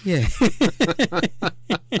में देखी है?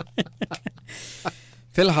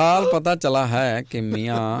 फिलहाल पता चला है कि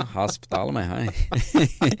मियाँ हस्पताल में है।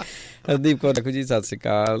 हरदीप कौर रखू जी सत श्री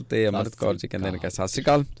अकाल। ते अमृत कौर जी कहते हैं सत श्री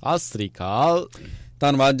अकाल। सत श्री अकाल।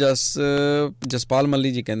 धन्यवाद। जसपाल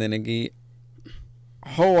मल्ली जी कहते हैं कि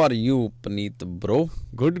how are you Paneet bro?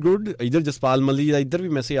 Good. इधर जसपाल मल्ली जी इधर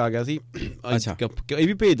भी मैसेज आ गया सी। अच्छा, ये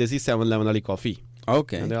भी भेजते सी 711 वाली कॉफी।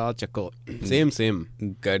 ओके, आ चक्को सेम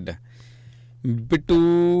गुड। बिट्टू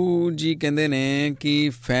जी कहते ने कि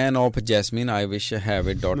fan of jasmine, I wish have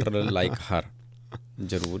a daughter like हर।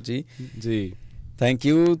 जरूर जी थैंक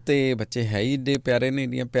यू। ते बच्चे है ही ਏਡੇ ਪਿਆਰੇ ਨੇ,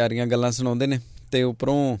 ਏਡੀਆਂ ਪਿਆਰੀਆਂ ਗੱਲਾਂ ਸੁਣਾਉਂਦੇ ਨੇ ਤੇ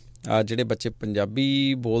ਉੱਪਰੋਂ ਆ ਜਿਹੜੇ ਬੱਚੇ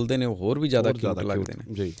ਪੰਜਾਬੀ ਬੋਲਦੇ ਨੇ ਉਹ ਹੋਰ ਵੀ ਜ਼ਿਆਦਾ ਕਿਊਟ ਲੱਗਦੇ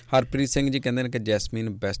ਨੇ। ਹਰਪ੍ਰੀਤ ਸਿੰਘ ਜੀ ਕਹਿੰਦੇ ਨੇ ਕਿ ਜੈਸਮੀਨ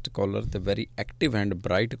ਬੈਸਟ ਕਾਲਰ ਤੇ ਵੈਰੀ ਐਕਟਿਵ ਐਂਡ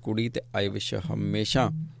ਬ੍ਰਾਈਟ ਕੁੜੀ, ਤੇ ਆਈ ਵਿਸ਼ ਹਮੇਸ਼ਾ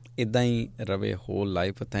ਇੱਦਾਂ ਹੀ ਰਵੇ ਹੋਲ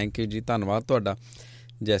ਲਾਈਫ। ਥੈਂਕ ਯੂ ਜੀ, ਧੰਨਵਾਦ ਤੁਹਾਡਾ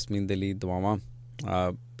ਜੈਸਮੀਨ ਦੇ ਲਈ ਦੁਆਵਾਂ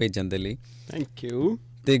ਭੇਜਣ ਦੇ ਲਈ। Thank you.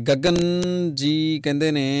 ਤੇ ਗਗਨ ਜੀ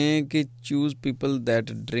ਕਹਿੰਦੇ ਨੇ ਕਿ choose people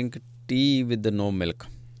that drink T with no milk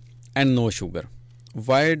and no sugar.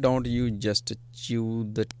 Y don't you just ਚੂ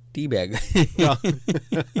ਦ ਟੀ ਬੈਗ?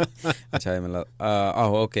 ਅੱਛਾ, ਮਤਲਬ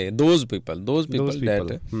ਆਹੋ okay, those people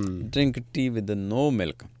that drink T with no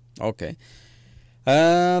milk. Okay.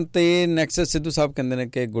 ਤੇ ਨੈਕਸਟ ਸਿੱਧੂ ਸਾਹਿਬ ਕਹਿੰਦੇ ਨੇ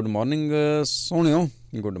ਕਿ ਗੁੱਡ ਮਾਰਨਿੰਗ ਸੋਹਣਿਓ।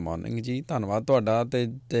 ਗੁੱਡ ਮਾਰਨਿੰਗ ਜੀ, ਧੰਨਵਾਦ ਤੁਹਾਡਾ।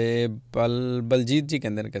 ਤੇ ਬਲਜੀਤ ਜੀ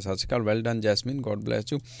ਕਹਿੰਦੇ ਨੇ ਕਿ ਸਤਿ ਸ਼੍ਰੀ ਅਕਾਲ, well done Jasmine, God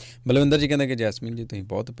bless you. Balwinder ਜੀ ਕਹਿੰਦੇ ਕਿ ਜੈਸਮੀਨ ਜੀ ਤੁਸੀਂ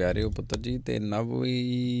ਬਹੁਤ ਪਿਆਰੇ ਹੋ ਪੁੱਤਰ ਜੀ। ਤੇ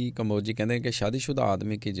ਨਵੀ ਕੰਬੋਜ ਜੀ ਕਹਿੰਦੇ ਕਿ शादीशुदा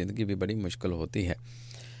आदमी की ज़िंदगी भी बड़ी मुश्किल होती है।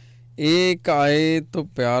 एक आए तो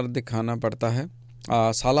प्यार दिखाना पड़ता है,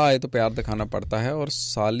 साला आए तो प्यार दिखाना पड़ता है, और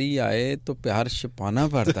साली आए तो प्यार छिपाना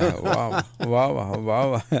पड़ता है। वाह वाह वाह वाह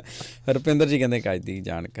वाह। ਰੁਪਿੰਦਰ ਜੀ ਕਹਿੰਦੇ ਕਿ ਅੱਜ ਦੀ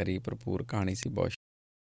ਜਾਣਕਾਰੀ ਭਰਪੂਰ ਕਹਾਣੀ ਸੀ, ਬਹੁਤ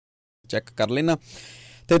ਚੈੱਕ ਕਰ ਲੈਣਾ।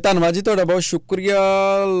 ਤੇ ਧੰਨਵਾਦ ਜੀ ਤੁਹਾਡਾ, ਬਹੁਤ ਸ਼ੁਕਰੀਆ।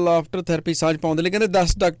 ਲਾਫਟਰ ਥੈਰੇਪੀ ਸਾਂਝ ਪਾਉਂਦੇ ਲਈ ਕਹਿੰਦੇ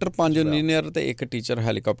 10 डॉक्टर 5 इंजीनियर ਤੇ 1 टीचर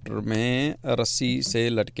हेलीकॉप्टर में रस्सी से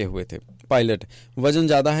लटके हुए थे। पायलट, वजन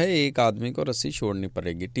ज़्यादा है, एक आदमी को रस्सी छोड़नी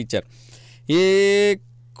पड़ेगी। टीचर, ये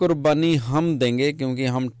कुर्बानी हम देंगे क्योंकि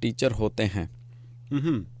हम टीचर होते हैं।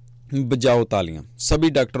 बजाओ तालियां। सभी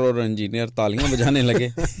डॉक्टर और इंजीनियर तालियां बजाने लगे।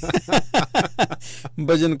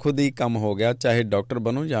 वजन खुद ही कम हो गया, चाहे डॉक्टर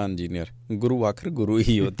बनो या इंजीनियर, गुरु आखिर गुरु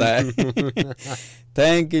ही होता है।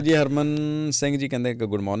 थैंक यू जी। हरमन सिंह जी कहते कि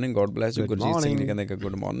good morning, God bless you. Gurjeet Singh ji कहते कि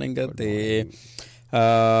गुड मॉर्निंग। तो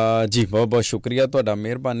जी बहुत बहुत शुक्रिया ਤੁਹਾਡਾ,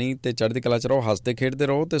 ਮਿਹਰਬਾਨੀ। ਤੇ ਚੜ੍ਹਦੀ ਕਲਾ 'ਚ ਰਹੋ, ਹੱਸਦੇ ਖੇਡਦੇ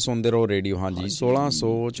ਰਹੋ ਤੇ ਸੁਣਦੇ ਰਹੋ ਰੇਡੀਓ ਹਾਂਜੀ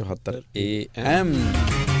 1674 AM।